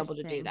going to be able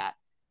to do that.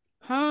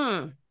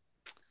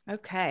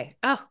 Okay.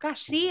 Oh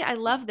gosh. See, I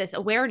love this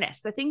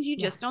awareness, the things you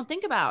just don't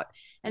think about.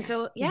 And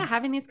so,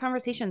 having these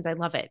conversations, I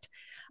love it.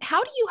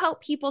 How do you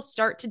help people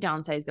start to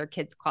downsize their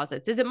kids'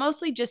 closets? Is it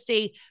mostly just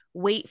a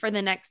wait for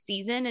the next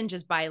season and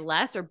just buy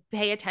less, or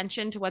pay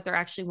attention to what they're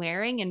actually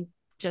wearing and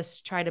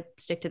just try to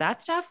stick to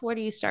that stuff? Where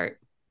do you start?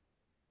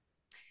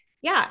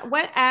 Yeah.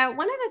 One of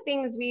the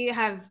things we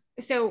have,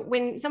 so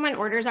when someone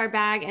orders our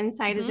bag,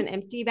 inside is an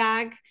empty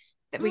bag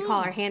that we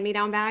call our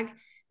hand-me-down bag,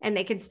 and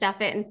they can stuff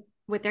it and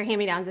with their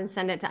hand-me-downs and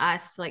send it to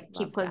us to like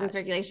keep clothes in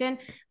circulation.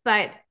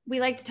 But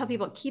we like to tell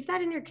people, keep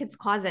that in your kid's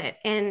closet.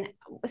 And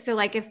so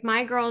like if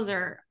my girls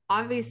are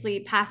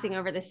obviously passing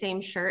over the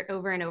same shirt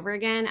over and over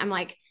again, I'm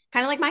like,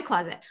 kind of like my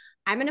closet,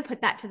 I'm going to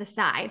put that to the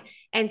side.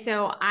 And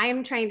so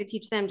I'm trying to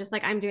teach them, just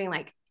like I'm doing,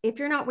 like, if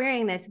you're not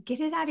wearing this, get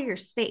it out of your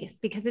space,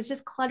 because it's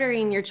just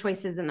cluttering your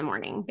choices in the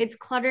morning. It's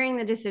cluttering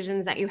the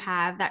decisions that you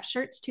have. That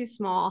shirt's too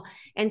small.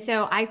 And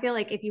so I feel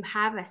like if you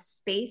have a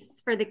space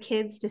for the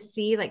kids to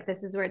see, like,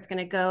 this is where it's going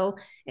to go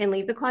and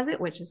leave the closet,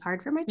 which is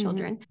hard for my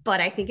children,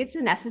 but I think it's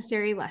a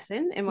necessary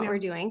lesson in what we're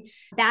doing.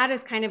 That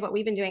is kind of what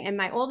we've been doing. And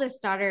my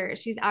oldest daughter,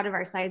 she's out of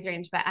our size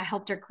range, but I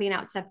helped her clean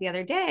out stuff the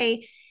other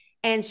day.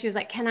 And she was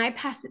like, can I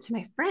pass it to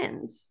my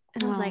friends?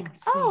 And I was like,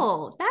 sweet.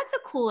 Oh, that's a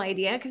cool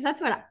idea. Cause that's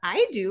what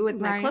I do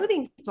with my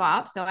clothing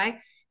swap. So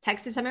I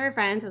texted some of her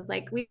friends. I was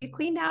like, we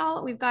cleaned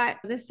out, we've got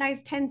this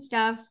size 10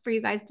 stuff for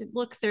you guys to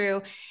look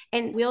through.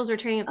 And wheels were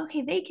turning,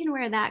 okay, they can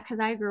wear that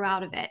because I grew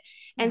out of it.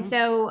 And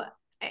so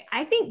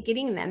I think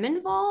getting them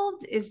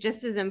involved is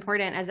just as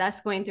important as us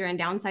going through and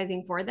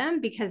downsizing for them,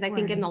 because I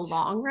think in the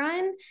long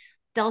run,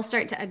 they'll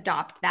start to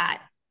adopt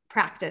that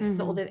practice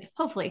the older,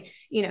 hopefully,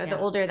 the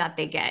older that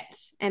they get,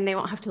 and they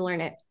won't have to learn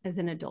it as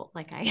an adult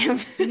like I am.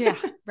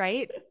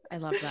 Right. I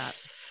love that.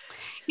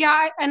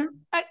 Yeah. And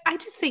I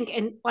just think,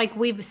 and like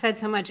we've said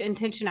so much,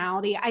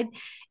 intentionality,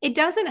 it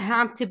doesn't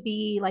have to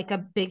be like a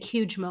big,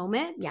 huge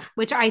moment,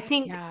 which I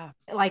think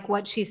like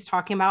what she's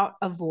talking about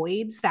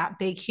avoids that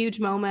big, huge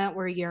moment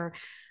where you're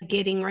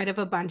getting rid of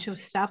a bunch of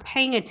stuff,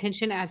 paying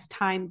attention as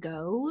time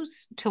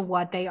goes to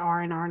what they are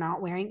and are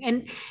not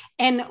wearing.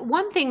 And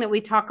one thing that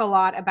we talk a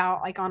lot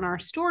about, like on our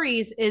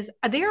stories, is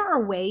there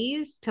are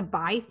ways to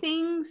buy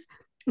things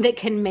that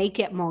can make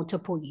it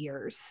multiple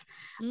years,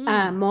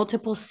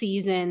 multiple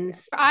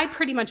seasons. I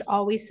pretty much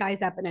always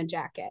size up in a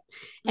jacket.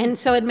 And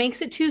so it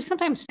makes it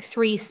sometimes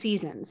 3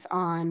 seasons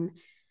on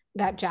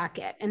that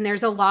jacket. And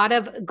there's a lot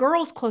of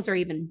girls' clothes are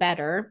even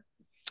better,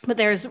 but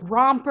there's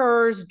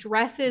rompers,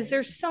 dresses.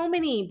 There's so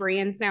many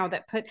brands now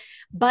that put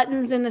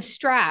buttons in the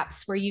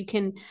straps where you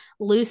can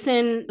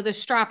loosen the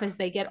strap as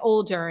they get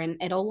older and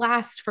it'll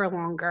last for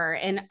longer.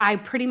 And I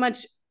pretty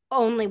much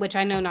only, which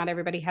I know not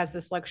everybody has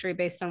this luxury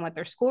based on what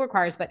their school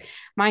requires, but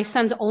my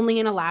son's only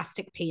in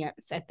elastic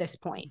pants at this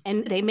point,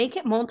 and they make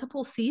it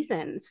multiple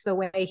seasons the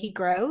way he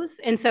grows.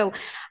 And so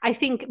I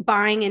think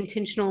buying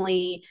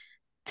intentionally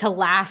to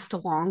last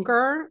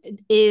longer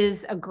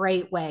is a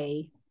great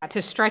way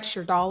to stretch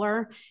your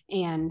dollar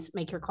and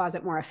make your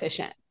closet more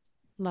efficient.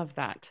 Love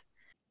that.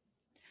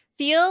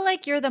 Feel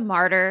like you're the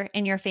martyr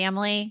in your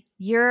family?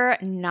 You're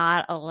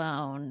not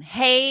alone.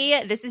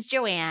 Hey, this is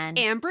Joanne.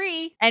 And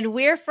Bree. And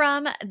we're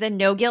from the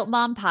No Guilt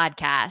Mom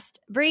podcast.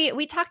 Bree,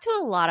 we talk to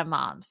a lot of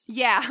moms.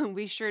 Yeah,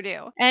 we sure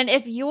do. And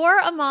if you're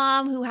a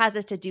mom who has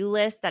a to-do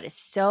list that is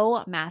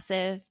so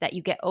massive that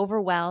you get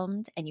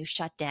overwhelmed and you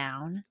shut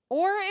down,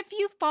 or if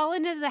you fall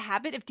into the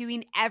habit of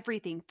doing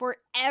everything for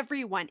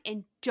everyone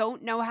and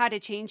don't know how to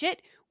change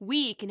it,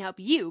 we can help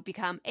you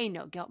become a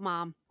no-guilt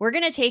mom. We're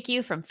going to take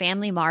you from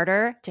family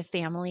martyr to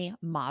family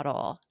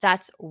model.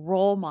 That's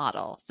role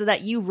model, so that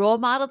you role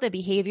model the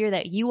behavior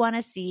that you want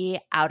to see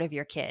out of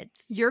your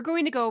kids. You're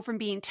going to go from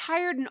being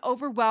tired and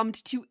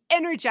overwhelmed to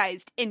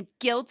energized and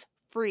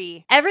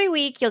guilt-free. Every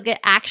week, you'll get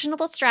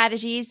actionable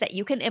strategies that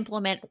you can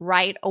implement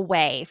right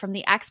away from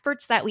the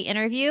experts that we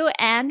interview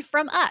and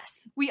from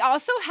us. We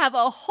also have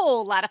a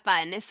whole lot of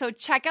fun, so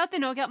check out the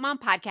No Guilt Mom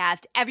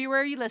podcast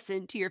everywhere you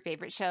listen to your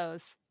favorite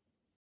shows.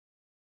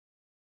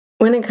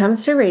 When it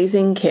comes to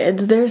raising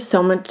kids, there's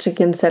so much to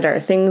consider.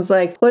 Things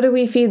like, what do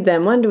we feed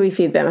them? When do we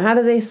feed them? How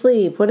do they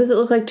sleep? What does it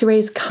look like to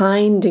raise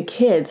kind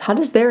kids? How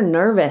does their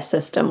nervous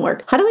system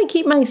work? How do I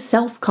keep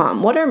myself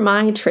calm? What are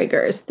my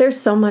triggers? There's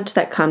so much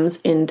that comes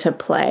into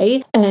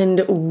play,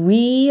 and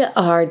we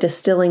are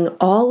distilling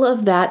all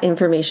of that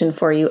information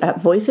for you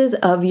at Voices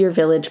of Your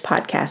Village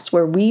podcast,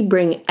 where we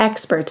bring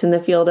experts in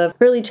the field of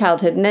early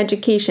childhood and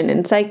education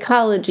and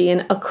psychology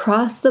and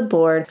across the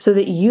board so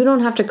that you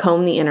don't have to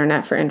comb the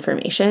internet for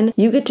information.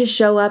 You get to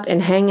show up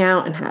and hang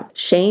out and have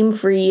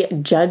shame-free,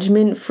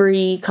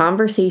 judgment-free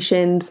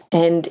conversations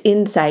and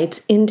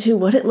insights into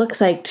what it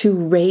looks like to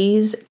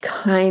raise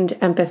kind,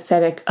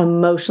 empathetic,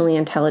 emotionally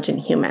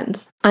intelligent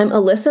humans. I'm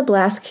Alyssa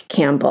Blask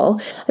Campbell.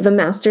 I have a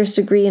master's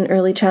degree in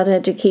early childhood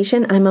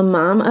education. I'm a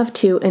mom of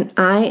 2, and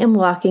I am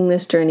walking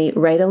this journey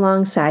right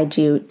alongside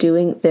you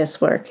doing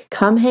this work.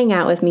 Come hang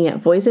out with me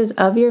at Voices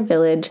of Your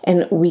Village,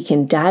 and we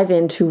can dive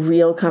into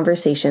real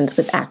conversations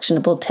with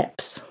actionable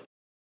tips.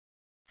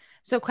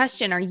 So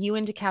question, are you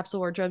into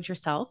capsule wardrobes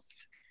yourself?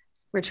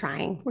 We're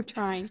trying. We're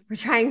trying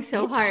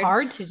so it's hard. It's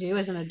hard to do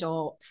as an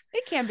adult.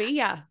 It can be,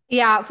 yeah.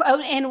 Yeah.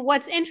 And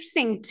what's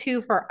interesting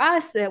too for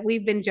us that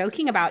we've been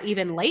joking about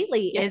even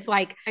lately is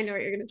like, I know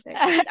what you're going to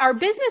say. Our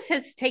business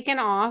has taken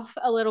off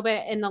a little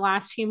bit in the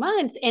last few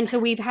months. And so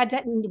we've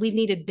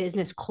needed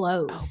business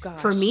clothes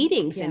for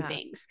meetings and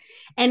things.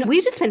 And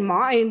we've just been,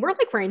 we're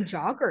wearing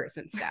joggers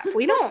and stuff.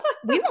 We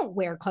don't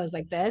wear clothes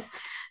like this.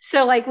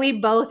 So like we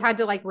both had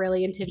to like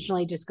really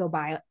intentionally just go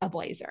buy a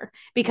blazer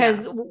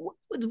because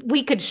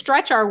we could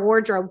stretch our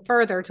wardrobe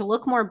further to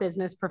look more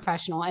business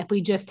professional if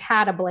we just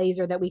had a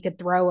blazer that we could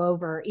throw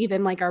over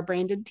even like our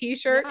branded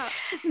t-shirt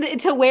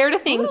to wear to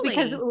things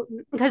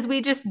because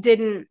we just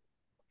didn't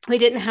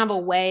have a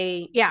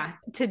way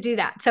to do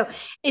that. So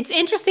it's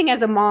interesting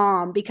as a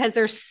mom because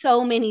there's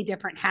so many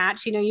different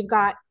hats. You've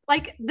got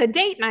like the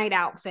date night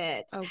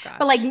outfits,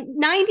 but like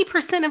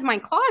 90% of my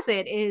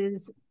closet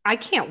is I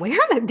can't wear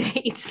the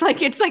dates.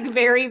 Like it's like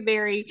very,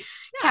 very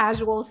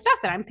casual stuff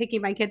that I'm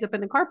picking my kids up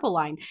in the carpool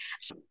line.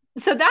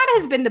 So that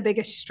has been the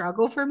biggest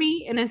struggle for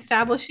me in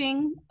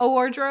establishing a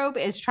wardrobe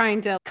is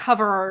trying to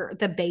cover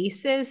the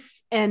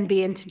basis and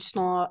be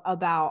intentional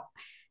about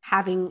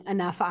having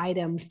enough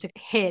items to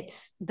hit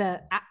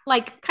the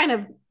like kind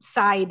of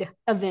side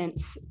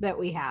events that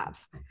we have.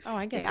 Oh,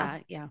 I get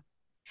that. Yeah.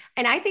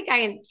 And I think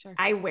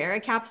I wear a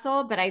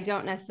capsule, but I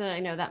don't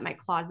necessarily know that my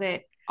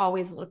closet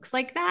always looks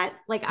like that.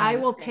 Like I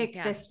will pick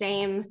the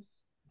same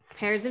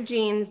pairs of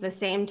jeans, the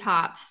same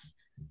tops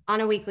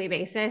on a weekly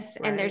basis.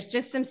 Right. And there's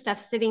just some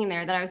stuff sitting in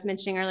there that I was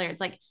mentioning earlier. It's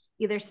like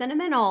either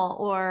sentimental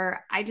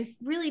or I just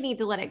really need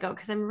to let it go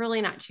because I'm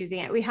really not choosing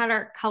it. We had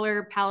our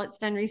color palettes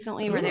done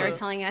recently where they were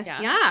telling us,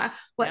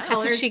 what colors.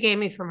 That's what she gave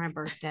me for my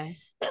birthday.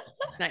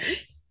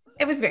 Nice.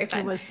 It was very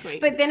fun. It was sweet.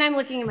 But then I'm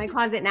looking in my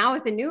closet now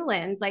with a new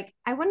lens. Like,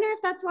 I wonder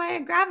if that's why I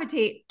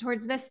gravitate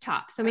towards this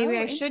top. So maybe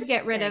I should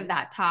get rid of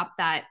that top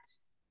that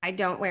I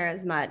don't wear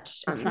as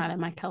much. It's not in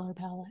my color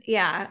palette.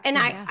 Yeah. And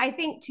I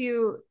think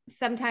too,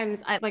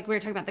 sometimes like we were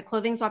talking about, the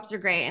clothing swaps are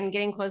great and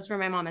getting clothes for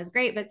my mom is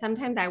great. But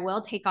sometimes I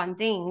will take on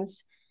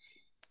things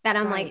that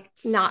I'm like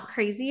not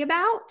crazy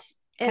about.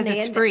 Because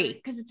it's free.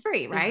 Because it's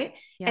free, right?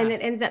 Yeah. And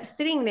it ends up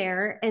sitting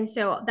there. And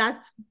so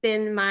that's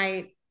been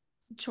my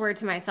chore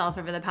to myself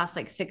over the past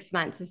like 6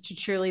 months is to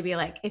truly be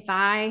like, if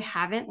I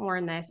haven't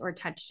worn this or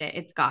touched it,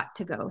 it's got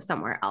to go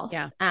somewhere else.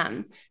 Yeah.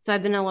 So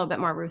I've been a little bit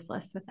more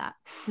ruthless with that.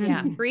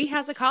 Yeah. Free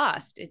has a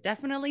cost. It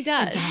definitely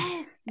does.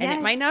 And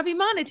it might not be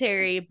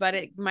monetary, but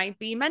it might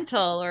be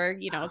mental or,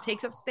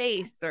 takes up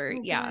space or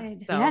I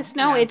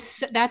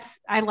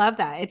love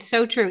that. It's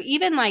so true.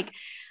 Even like,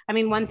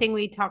 one thing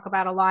we talk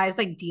about a lot is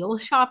like deal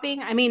shopping.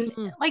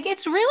 Like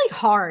it's really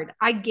hard.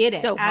 I get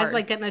it. As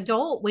like an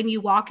adult, when you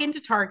walk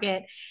into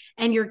Target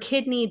and your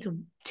kid needs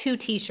 2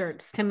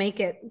 t-shirts to make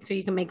it so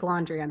you can make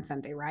laundry on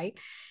Sunday, right?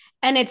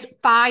 And it's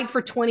 5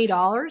 for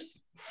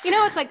 $20.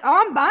 It's like,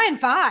 oh, I'm buying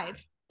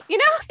 5.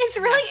 It's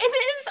really,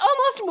 it's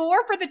almost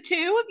more for the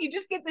 2 if you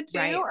just get the 2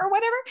 or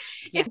whatever.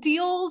 Yeah. If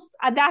deals,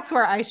 that's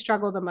where I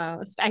struggle the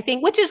most, I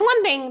think, which is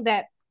one thing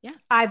that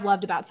I've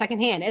loved about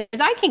secondhand is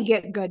I can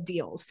get good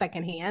deals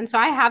secondhand. So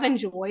I have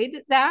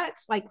enjoyed that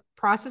like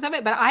process of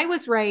it, but I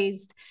was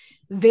raised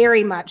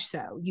very much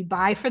so. You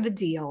buy for the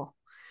deal.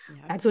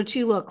 Yeah. That's what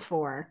you look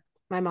for.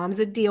 My mom's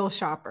a deal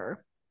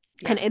shopper.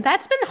 Yeah. And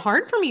that's been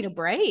hard for me to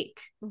break.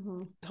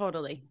 Mm-hmm.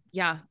 Totally.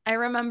 Yeah. I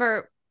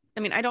remember,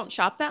 I don't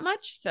shop that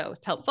much, so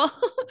it's helpful.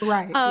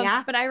 Right.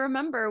 But I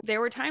remember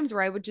there were times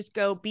where I would just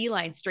go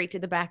beeline straight to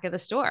the back of the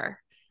store.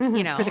 For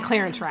the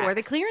clearance rack. For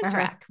the clearance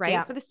rack, right?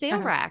 Yeah. For the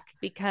sale rack,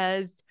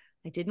 because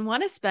I didn't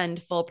want to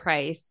spend full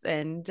price.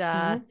 And,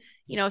 so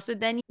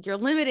then you're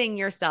limiting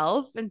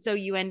yourself. And so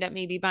you end up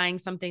maybe buying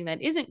something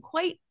that isn't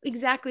quite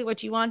exactly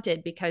what you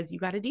wanted because you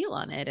got a deal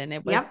on it. And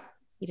it was,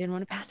 you didn't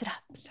want to pass it up.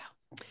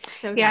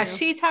 So yeah,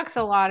 she talks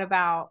a lot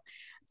about,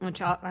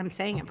 which I'm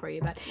saying it for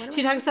you, but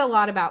she talks a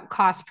lot about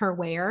cost per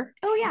wear.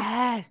 Oh yeah.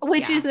 Yes.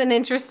 Which is an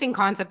interesting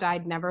concept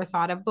I'd never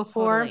thought of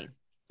before. Totally.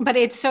 But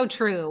it's so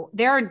true.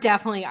 There are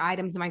definitely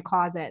items in my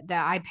closet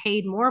that I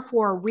paid more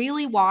for,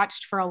 really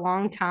watched for a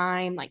long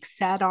time, like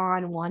set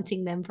on,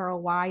 wanting them for a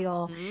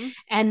while. Mm-hmm.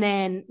 And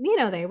then,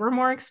 they were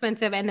more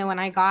expensive. And then when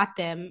I got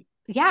them,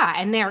 yeah,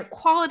 and their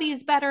quality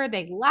is better.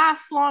 They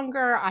last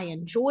longer. I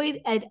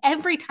enjoy it.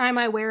 Every time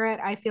I wear it,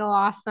 I feel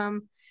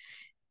awesome.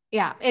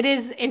 Yeah, it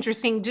is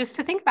interesting just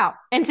to think about.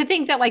 And to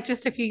think that like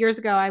just a few years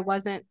ago, I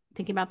wasn't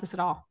thinking about this at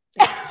all.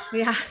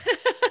 Yeah.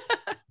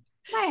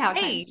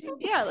 Hey,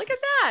 yeah, look at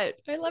that.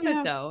 I love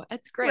it though.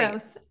 That's great.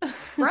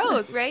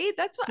 Growth, right?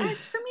 That's what,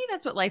 for me,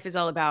 that's what life is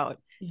all about.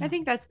 Yeah. I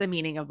think that's the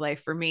meaning of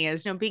life for me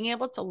is, being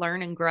able to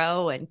learn and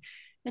grow and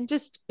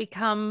just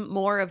become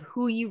more of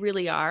who you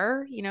really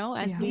are,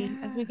 as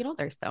we get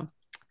older. So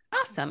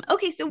awesome.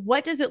 Okay. So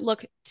what does it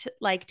look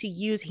like to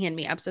use Hand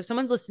Me Up? So if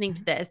someone's listening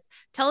to this,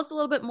 tell us a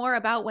little bit more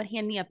about what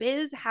Hand Me Up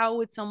is. How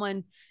would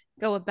someone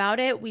go about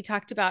it? We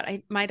talked about,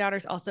 my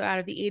daughter's also out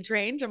of the age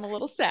range. I'm a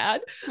little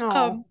sad.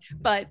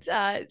 But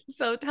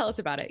so tell us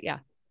about it. Yeah.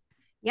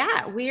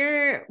 Yeah,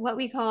 we're what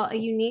we call a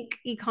unique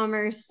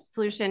e-commerce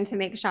solution to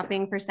make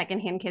shopping for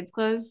secondhand kids'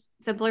 clothes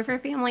simpler for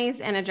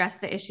families and address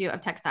the issue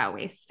of textile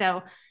waste.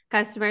 So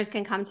customers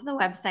can come to the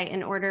website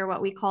and order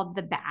what we call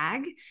the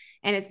bag.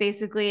 And it's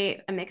basically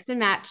a mix and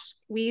match.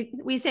 We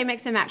say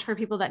mix and match for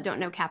people that don't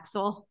know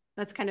capsule.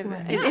 That's kind of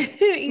an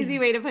easy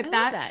way to put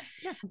that.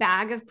 Yeah.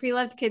 Bag of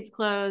pre-loved kids'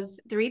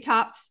 clothes, 3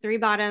 tops, 3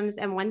 bottoms,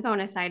 and 1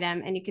 bonus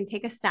item. And you can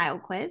take a style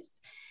quiz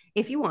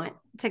if you want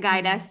to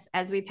guide us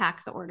as we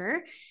pack the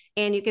order.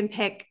 And you can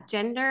pick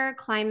gender,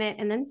 climate,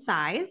 and then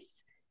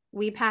size.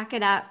 We pack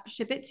it up,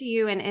 ship it to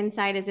you, and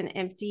inside is an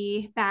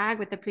empty bag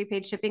with a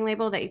prepaid shipping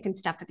label that you can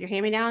stuff with your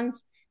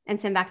hand-me-downs and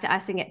send back to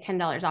us and get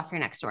 $10 off your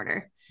next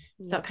order.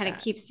 So it kind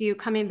of keeps you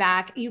coming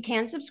back. You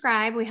can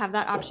subscribe. We have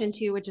that option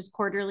too, which is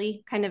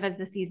quarterly, kind of as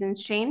the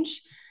seasons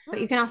change. But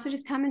you can also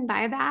just come and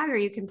buy a bag, or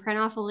you can print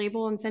off a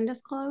label and send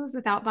us clothes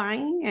without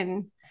buying.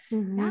 And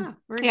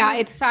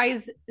it's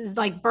size is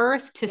like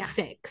birth to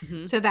 6.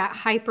 So that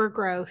hyper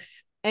growth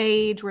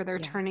age where they're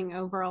turning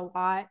over a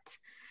lot.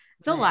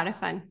 It's a lot of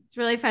fun. It's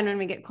really fun when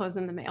we get clothes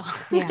in the mail.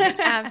 Yeah,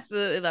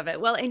 absolutely love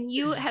it. Well, and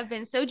you have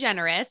been so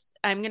generous.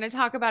 I'm going to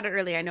talk about it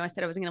earlier. I know I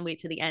said I was going to wait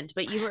to the end,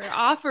 but you were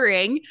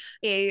offering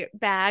a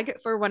bag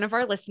for one of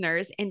our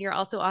listeners, and you're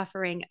also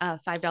offering a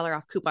 $5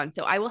 off coupon.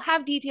 So I will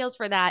have details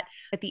for that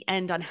at the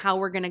end on how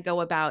we're going to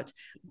go about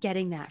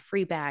getting that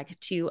free bag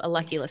to a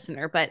lucky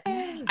listener. But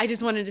I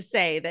just wanted to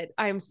say that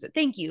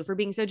thank you for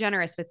being so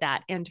generous with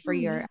that and for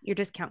your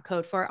discount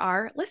code for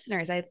our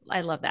listeners.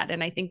 I love that.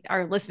 And I think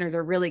our listeners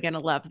are really going to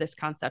love this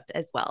concept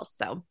as well.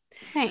 So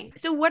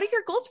thanks. So what are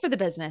your goals for the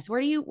business? Where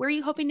are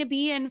you hoping to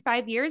be in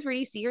 5 years? Where do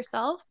you see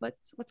yourself?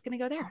 What's going to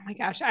go there? Oh my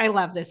gosh. I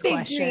love this big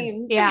question.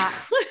 Dreams. Yeah.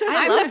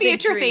 I'm a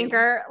future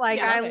thinker.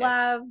 I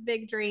love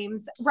big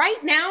dreams.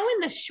 Right now in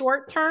the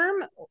short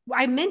term,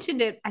 I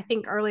mentioned it, I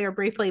think earlier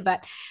briefly,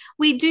 but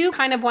we do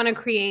kind of want to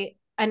create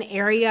an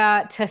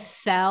area to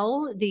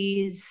sell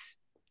these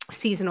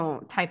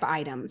seasonal type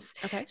items.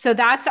 Okay. So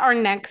that's our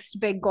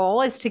next big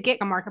goal, is to get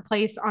a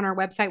marketplace on our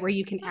website where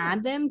you can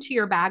add them to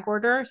your bag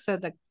order. So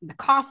the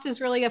cost is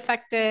really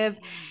effective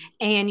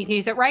and you can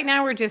use it. Right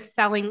now, we're just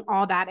selling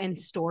all that in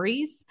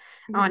stories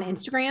on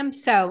Instagram.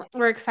 So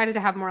we're excited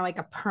to have more like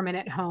a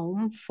permanent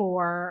home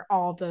for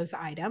all of those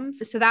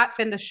items. So that's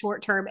in the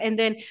short term. And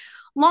then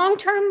long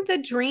term, the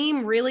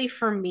dream really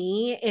for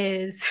me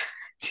is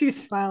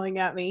she's smiling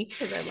at me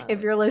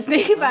if you're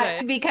listening,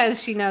 but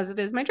because she knows it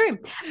is my dream.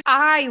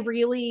 I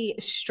really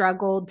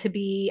struggled to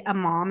be a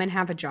mom and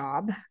have a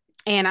job,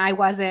 and I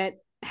wasn't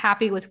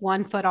happy with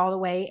one foot all the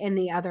way in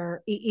the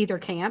other, either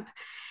camp.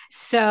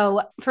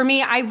 So for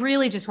me, I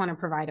really just want to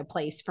provide a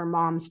place for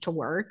moms to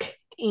work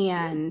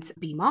and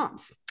be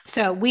moms.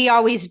 So we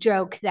always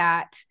joke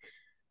that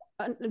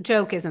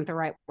joke isn't the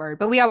right word,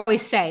 but we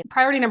always say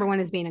priority number 1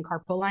 is being in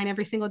carpool line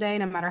every single day,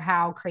 no matter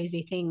how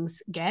crazy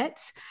things get.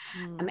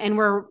 And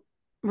we're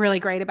really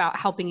great about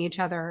helping each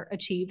other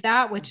achieve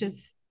that, which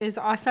is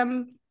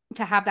awesome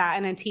to have that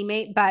in a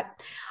teammate. But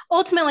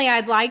ultimately,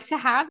 I'd like to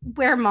have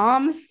where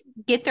moms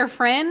get their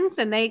friends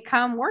and they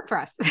come work for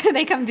us.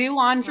 They come do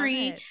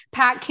laundry,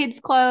 pack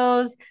kids'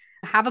 clothes,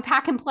 have a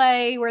pack and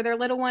play where their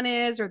little one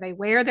is, or they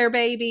wear their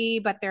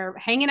baby, but they're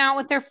hanging out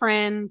with their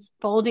friends,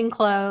 folding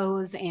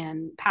clothes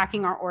and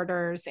packing our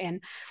orders.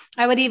 And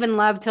I would even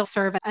love to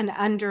serve an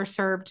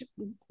underserved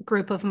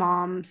group of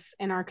moms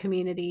in our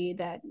community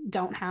that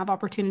don't have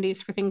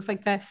opportunities for things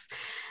like this.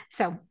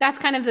 So that's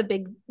kind of the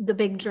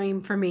big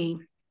dream for me.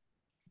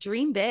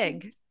 Dream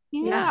big.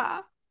 Yeah.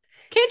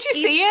 Can't you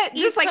see it?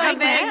 Just like West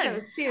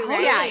Coast too,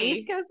 right? Yeah,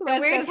 East Coast. So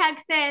we're in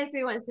Texas.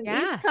 We want some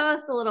East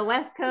Coast, a little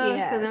West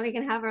Coast, and then we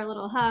can have our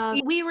little hub.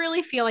 We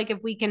really feel like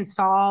if we can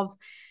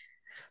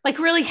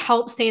really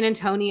help San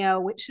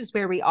Antonio, which is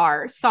where we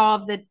are,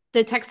 solve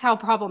the textile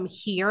problem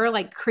here,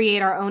 like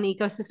create our own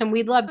ecosystem.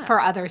 We'd love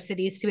for other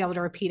cities to be able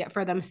to repeat it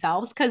for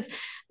themselves, because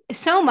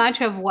so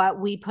much of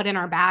what we put in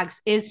our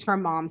bags is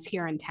from moms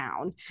here in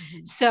town.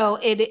 So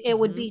it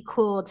would be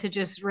cool to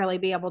just really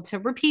be able to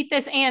repeat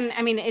this. And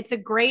I mean, it's a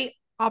great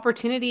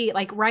opportunity.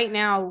 Like right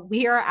now,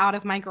 we are out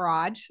of my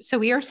garage. So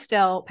we are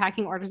still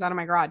packing orders out of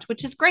my garage,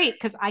 which is great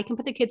because I can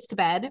put the kids to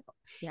bed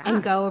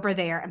and go over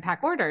there and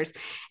pack orders.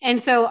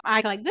 And so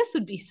I feel like this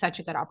would be such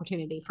a good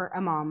opportunity for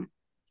a mom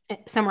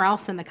somewhere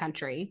else in the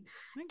country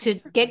to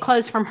get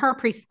clothes from her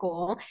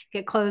preschool,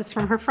 get clothes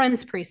from her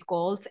friends'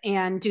 preschools,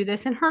 and do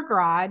this in her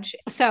garage.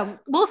 So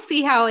we'll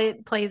see how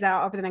it plays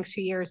out over the next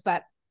few years.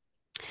 But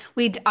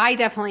I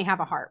definitely have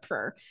a heart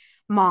for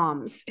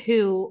moms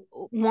who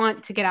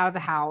want to get out of the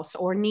house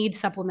or need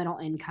supplemental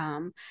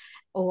income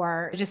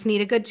or just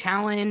need a good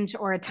challenge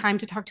or a time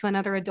to talk to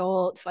another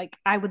adult. Like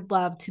I would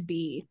love to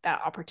be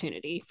that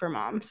opportunity for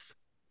moms.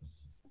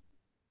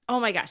 Oh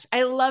my gosh,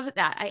 I love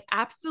that. I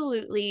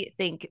absolutely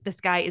think the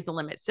sky is the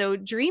limit. So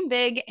dream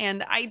big,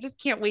 and I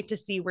just can't wait to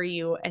see where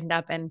you end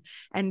up and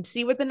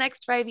see what the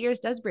next 5 years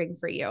does bring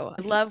for you.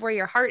 I love where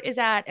your heart is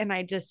at, and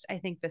I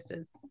think this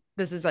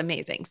is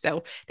amazing.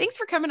 So thanks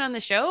for coming on the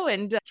show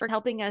and for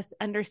helping us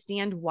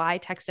understand why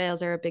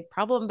textiles are a big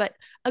problem, but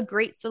a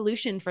great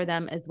solution for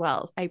them as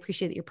well. So I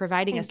appreciate that you're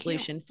providing a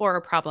solution for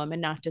a problem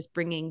and not just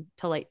bringing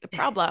to light the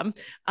problem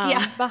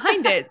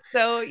behind it.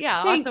 So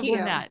awesome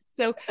on that.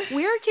 So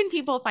where can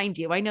people find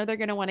you? I know they're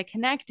going to want to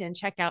connect and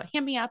check out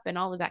Hand Me Up and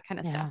all of that kind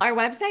of stuff. Our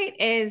website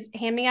is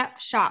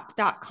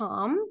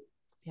handmeupshop.com.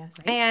 Yes.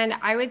 And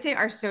I would say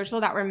our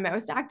social that we're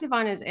most active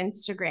on is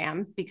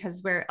Instagram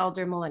because we're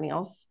elder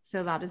millennials.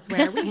 So that is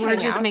where we're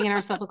just making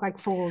ourselves look like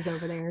fools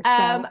over there.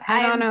 So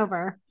head on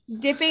over.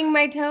 Dipping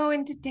my toe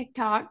into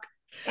TikTok.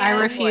 I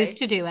refuse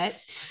to do it.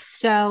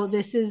 So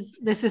this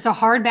is a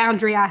hard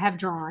boundary I have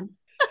drawn.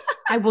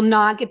 I will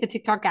not get the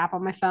TikTok app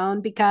on my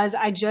phone because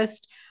I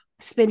just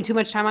spend too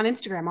much time on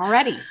Instagram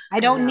already. I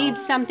don't need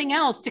something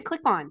else to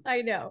click on.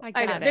 I know.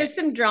 There's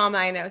some drama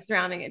I know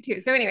surrounding it too.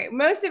 So anyway,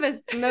 most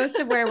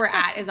of where we're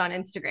at is on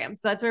Instagram.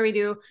 So that's where we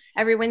do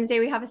every Wednesday.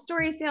 We have a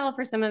story sale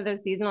for some of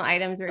those seasonal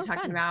items we were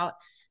talking about.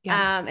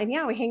 Yeah. And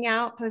we hang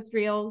out, post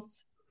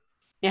reels.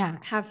 Yeah.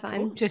 Have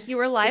fun. Cool. You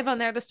were live on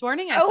there this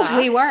morning. I saw.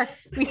 We were.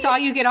 We saw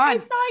you get on. I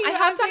saw you. I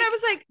hopped on. I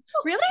was like,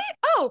 really?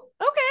 Oh,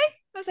 okay.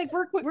 I was like,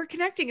 we're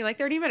connecting in like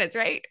 30 minutes,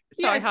 right?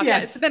 So I hopped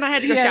on. So then I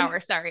had to go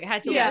shower. Sorry. I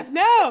had to leave.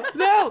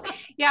 No.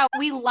 Yeah.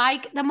 We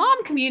like the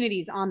mom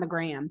communities on the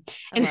gram.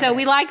 And so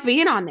we like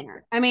being on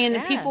there. I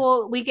mean,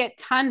 we get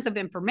tons of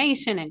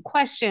information and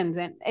questions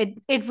and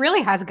it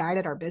really has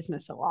guided our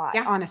business a lot.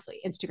 Yeah. Honestly,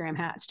 Instagram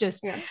has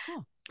just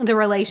the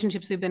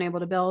relationships we've been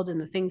able to build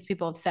and the things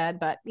people have said.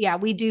 But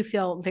we do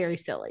feel very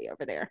silly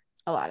over there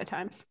a lot of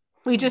times.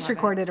 We just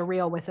recorded a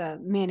reel with a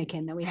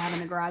mannequin that we have in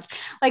the garage.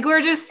 Like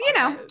we're just,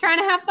 trying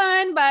to have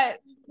fun, but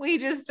we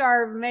just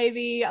are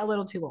maybe a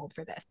little too old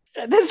for this.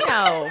 So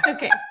no,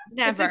 okay.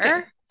 Never.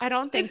 Okay. I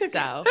don't think so.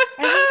 I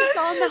think it's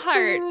all in the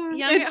heart.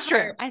 It's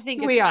true. I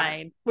think it's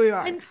fine. We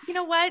are. And you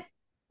know what?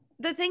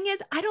 The thing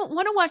is, I don't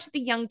want to watch the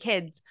young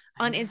kids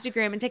on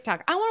Instagram and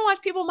TikTok. I want to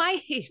watch people my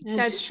age.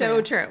 That's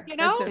so true.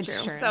 That's so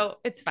true. So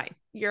it's fine.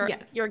 You're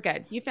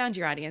good. You found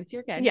your audience.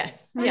 You're good. Yes.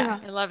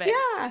 Yeah. I love it.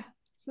 Yeah.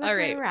 So all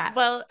right.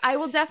 Well, I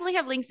will definitely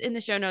have links in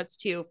the show notes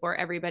too for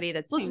everybody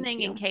that's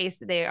listening in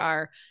case they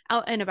are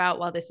out and about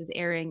while this is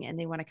airing and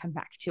they want to come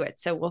back to it.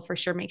 So we'll for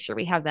sure make sure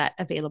we have that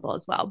available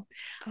as well.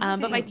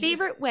 But my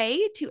favorite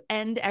way to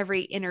end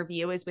every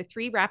interview is with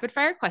 3 rapid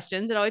fire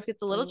questions. It always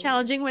gets a little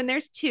challenging when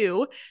there's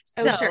 2.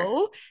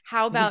 So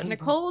how about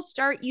Nicole, we'll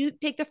start. You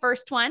take the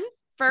first one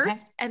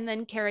first, and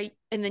then Kara,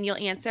 and then you'll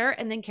answer,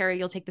 and then Kara,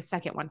 you'll take the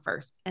second one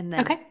first, and then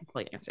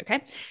Nicole, you answer.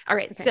 Okay. All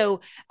right. Okay.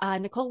 So,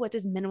 Nicole, what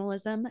does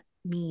minimalism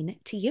mean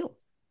to you?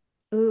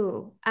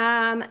 Ooh,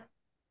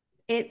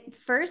 it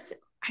first,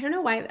 I don't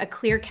know why a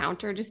clear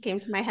counter just came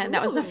to my head.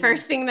 That was the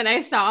first thing that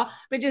I saw,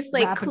 but just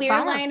like rapid clear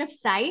fire. Line of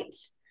sight.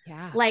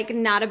 Yeah. Like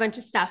not a bunch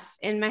of stuff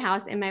in my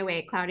house, in my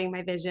way, clouding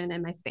my vision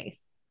and my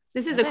space.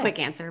 This is a quick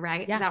answer,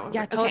 right? Yeah. Is that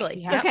what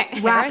totally. Okay. Yep.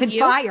 Okay. Rapid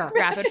fire.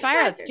 Rapid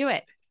fire. Let's do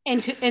it.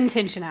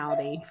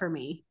 Intentionality for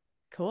me.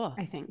 Cool.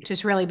 I think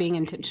just really being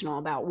intentional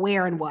about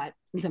where and what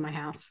is in my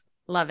house.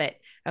 Love it.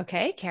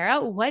 Okay. Kara,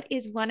 what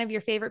is one of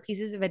your favorite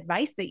pieces of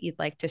advice that you'd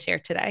like to share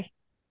today?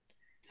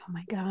 Oh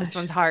my gosh. This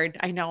one's hard.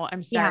 I know.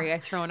 I'm sorry. I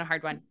throw in a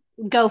hard one.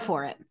 Go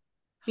for it.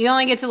 You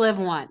only get to live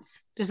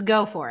once. Just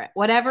go for it.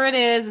 Whatever it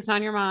is, it's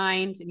on your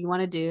mind and you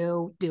want to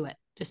do it.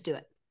 Just do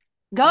it.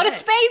 Go to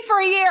Spain for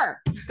a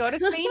year. Go to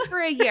Spain for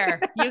a year.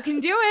 You can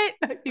do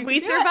it. We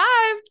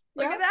survived.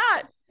 Look at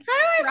that. How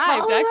do I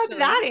follow up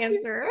that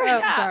answer?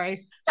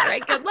 Sorry. All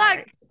right. Good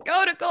luck.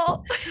 Go,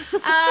 Nicole.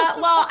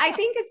 Well, I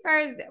think as far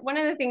as one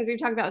of the things we've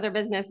talked about with our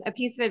business, a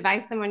piece of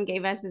advice someone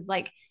gave us is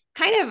like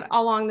kind of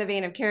along the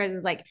vein of Kara's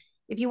is like,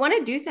 if you want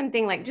to do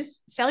something, like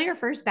just sell your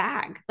first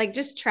bag, like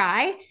just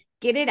try,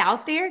 get it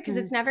out there because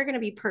it's never going to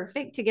be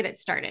perfect to get it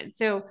started.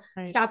 So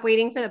stop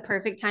waiting for the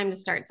perfect time to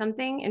start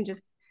something and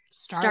just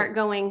start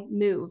going,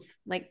 move,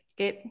 like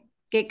get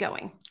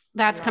going.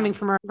 That's coming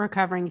from a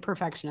recovering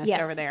perfectionist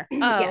over there.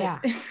 Oh,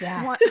 Yes.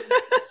 Yeah.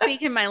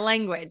 Speaking my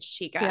language,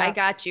 Chica. Yeah. I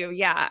got you.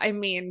 Yeah. I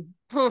mean,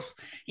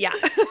 yeah.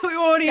 We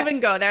won't even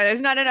go there. There's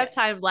not enough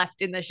time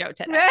left in the show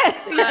today.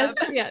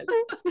 Yes.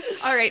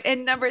 All right.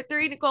 And number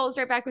 3, Nicole, I'll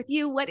start back with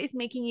you. What is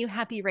making you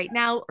happy right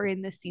now or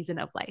in this season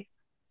of life?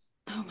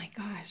 Oh my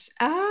gosh.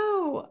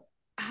 Oh,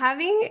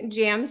 having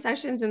jam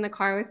sessions in the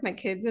car with my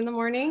kids in the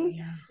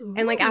morning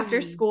and like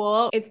after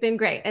school, it's been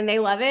great. And they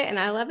love it and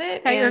I love it. I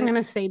thought you were And going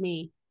to say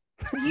me.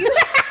 you,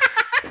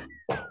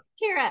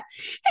 Kara,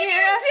 You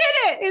did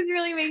it. is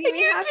really making me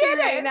You happy did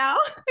right it. now.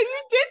 You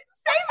didn't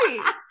say me.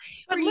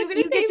 But Were you look,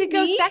 gonna you get say to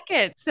go me?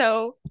 second.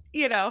 So,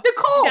 now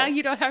Nicole.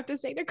 you don't have to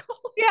say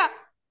Nicole. Yeah.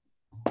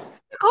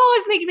 Nicole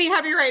is making me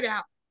happy right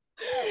now.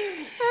 I'm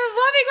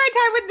loving my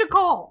time with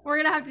Nicole. We're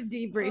gonna have to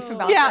debrief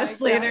about Yes.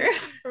 this later.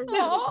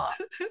 Oh,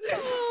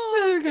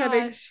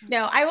 gosh.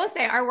 No, I will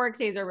say our work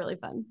days are really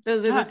fun.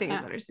 Those are the things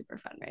yeah. that are super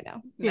fun right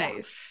now.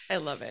 Nice. I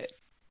love it.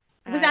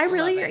 Was I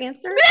really your love it.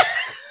 answer?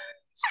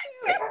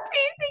 She's just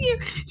teasing you.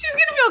 She's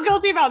going to feel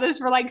guilty about this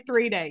for like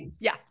 3 days.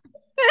 Yeah.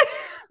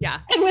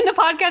 Yeah. And when the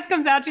podcast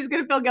comes out, she's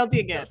going to feel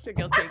guilty again. Feel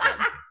guilty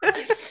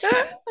again.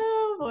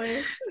 Oh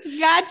boy.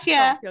 Gotcha.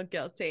 Don't feel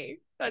guilty.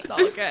 That's all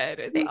good.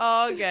 It's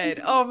all good.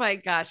 Oh my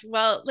gosh.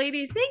 Well,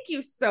 ladies, thank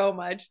you so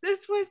much.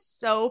 This was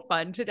so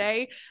fun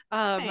today.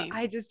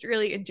 I just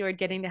really enjoyed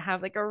getting to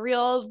have like a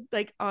real,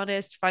 like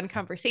honest, fun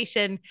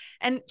conversation.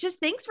 And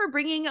just thanks for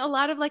bringing a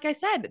lot of, like I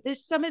said,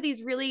 there's some of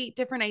these really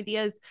different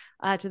ideas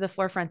to the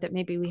forefront that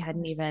maybe we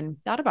hadn't even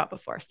thought about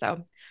before.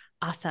 So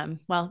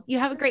awesome. Well, you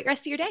have a great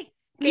rest of your day.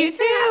 You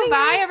too.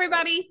 Bye,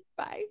 everybody.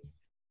 Bye.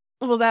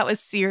 Well, that was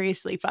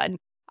seriously fun.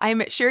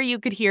 I'm sure you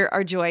could hear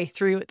our joy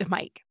through the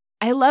mic.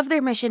 I love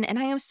their mission, and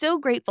I am so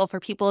grateful for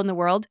people in the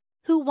world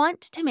who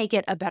want to make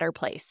it a better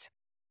place.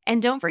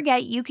 And don't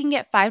forget, you can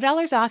get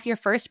 $5 off your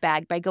first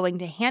bag by going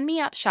to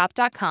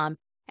handmeupshop.com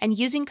and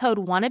using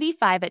code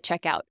wannabe5 at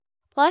checkout.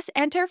 Plus,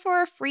 enter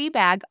for a free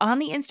bag on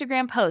the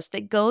Instagram post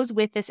that goes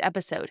with this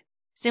episode.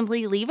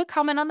 Simply leave a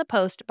comment on the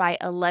post by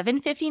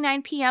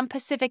 11:59 p.m.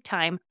 Pacific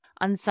Time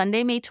on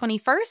Sunday, May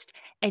 21st,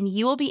 and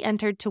you will be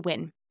entered to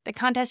win. The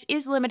contest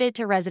is limited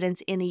to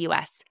residents in the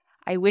U.S.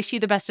 I wish you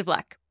the best of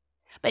luck.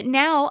 But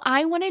now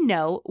I want to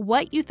know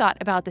what you thought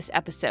about this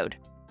episode.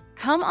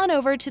 Come on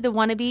over to the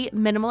Wannabe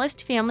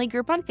Minimalist Family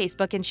group on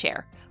Facebook and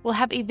share. We'll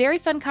have a very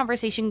fun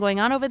conversation going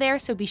on over there,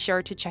 so be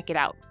sure to check it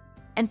out.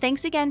 And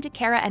thanks again to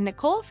Kara and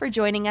Nicole for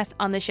joining us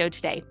on the show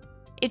today.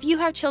 If you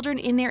have children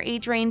in their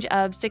age range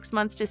of 6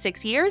 months to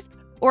 6 years,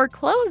 or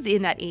clothes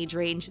in that age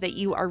range that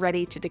you are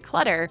ready to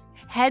declutter,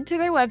 head to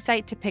their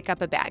website to pick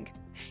up a bag.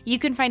 You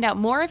can find out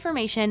more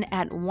information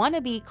at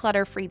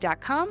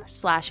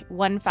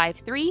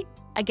wannabeclutterfree.com/153.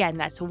 Again,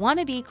 that's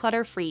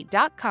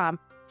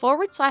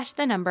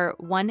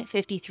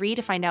wannabeclutterfree.com/153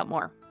 to find out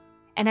more.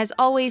 And as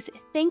always,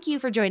 thank you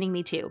for joining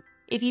me too.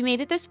 If you made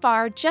it this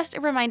far, just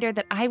a reminder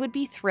that I would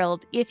be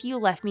thrilled if you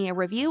left me a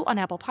review on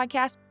Apple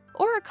Podcasts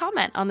or a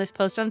comment on this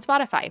post on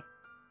Spotify.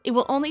 It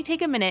will only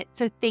take a minute,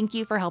 so thank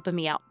you for helping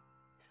me out.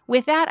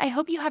 With that, I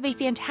hope you have a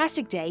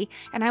fantastic day,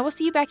 and I will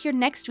see you back here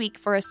next week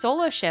for a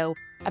solo show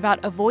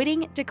about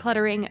avoiding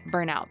decluttering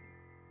burnout.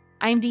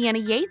 I'm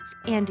Deanna Yates,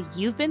 and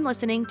you've been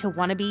listening to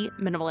Wannabe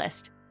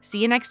Minimalist. See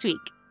you next week.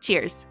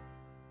 Cheers.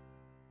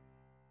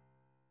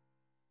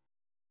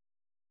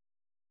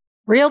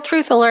 Real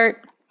truth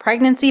alert.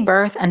 Pregnancy,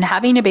 birth, and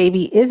having a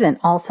baby isn't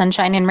all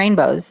sunshine and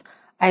rainbows.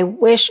 I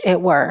wish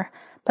it were.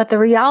 But the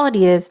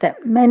reality is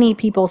that many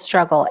people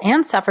struggle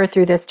and suffer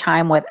through this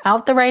time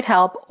without the right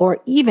help or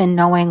even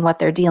knowing what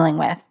they're dealing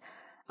with.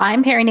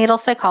 I'm perinatal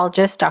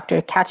psychologist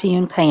Dr.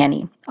 Katayun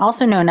Kayeni,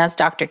 also known as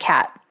Dr.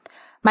 Kat.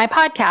 My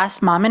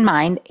podcast, Mom and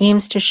Mind,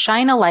 aims to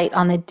shine a light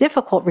on the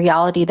difficult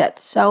reality that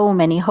so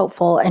many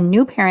hopeful and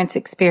new parents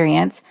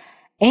experience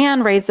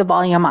and raise the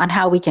volume on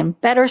how we can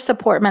better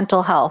support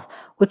mental health,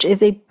 which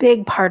is a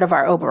big part of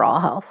our overall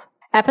health.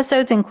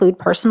 Episodes include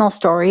personal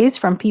stories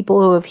from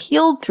people who have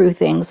healed through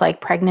things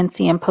like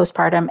pregnancy and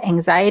postpartum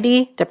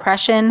anxiety,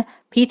 depression,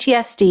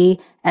 PTSD,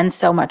 and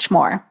so much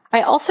more.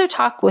 I also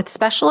talk with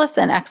specialists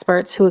and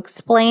experts who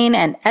explain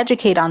and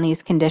educate on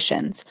these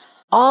conditions.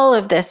 All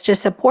of this to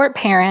support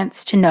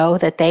parents to know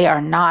that they are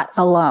not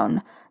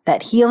alone,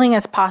 that healing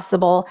is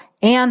possible,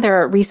 and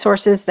there are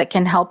resources that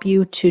can help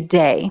you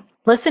today.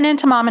 Listen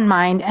into Mom and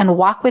Mind and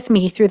walk with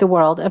me through the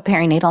world of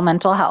perinatal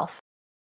mental health.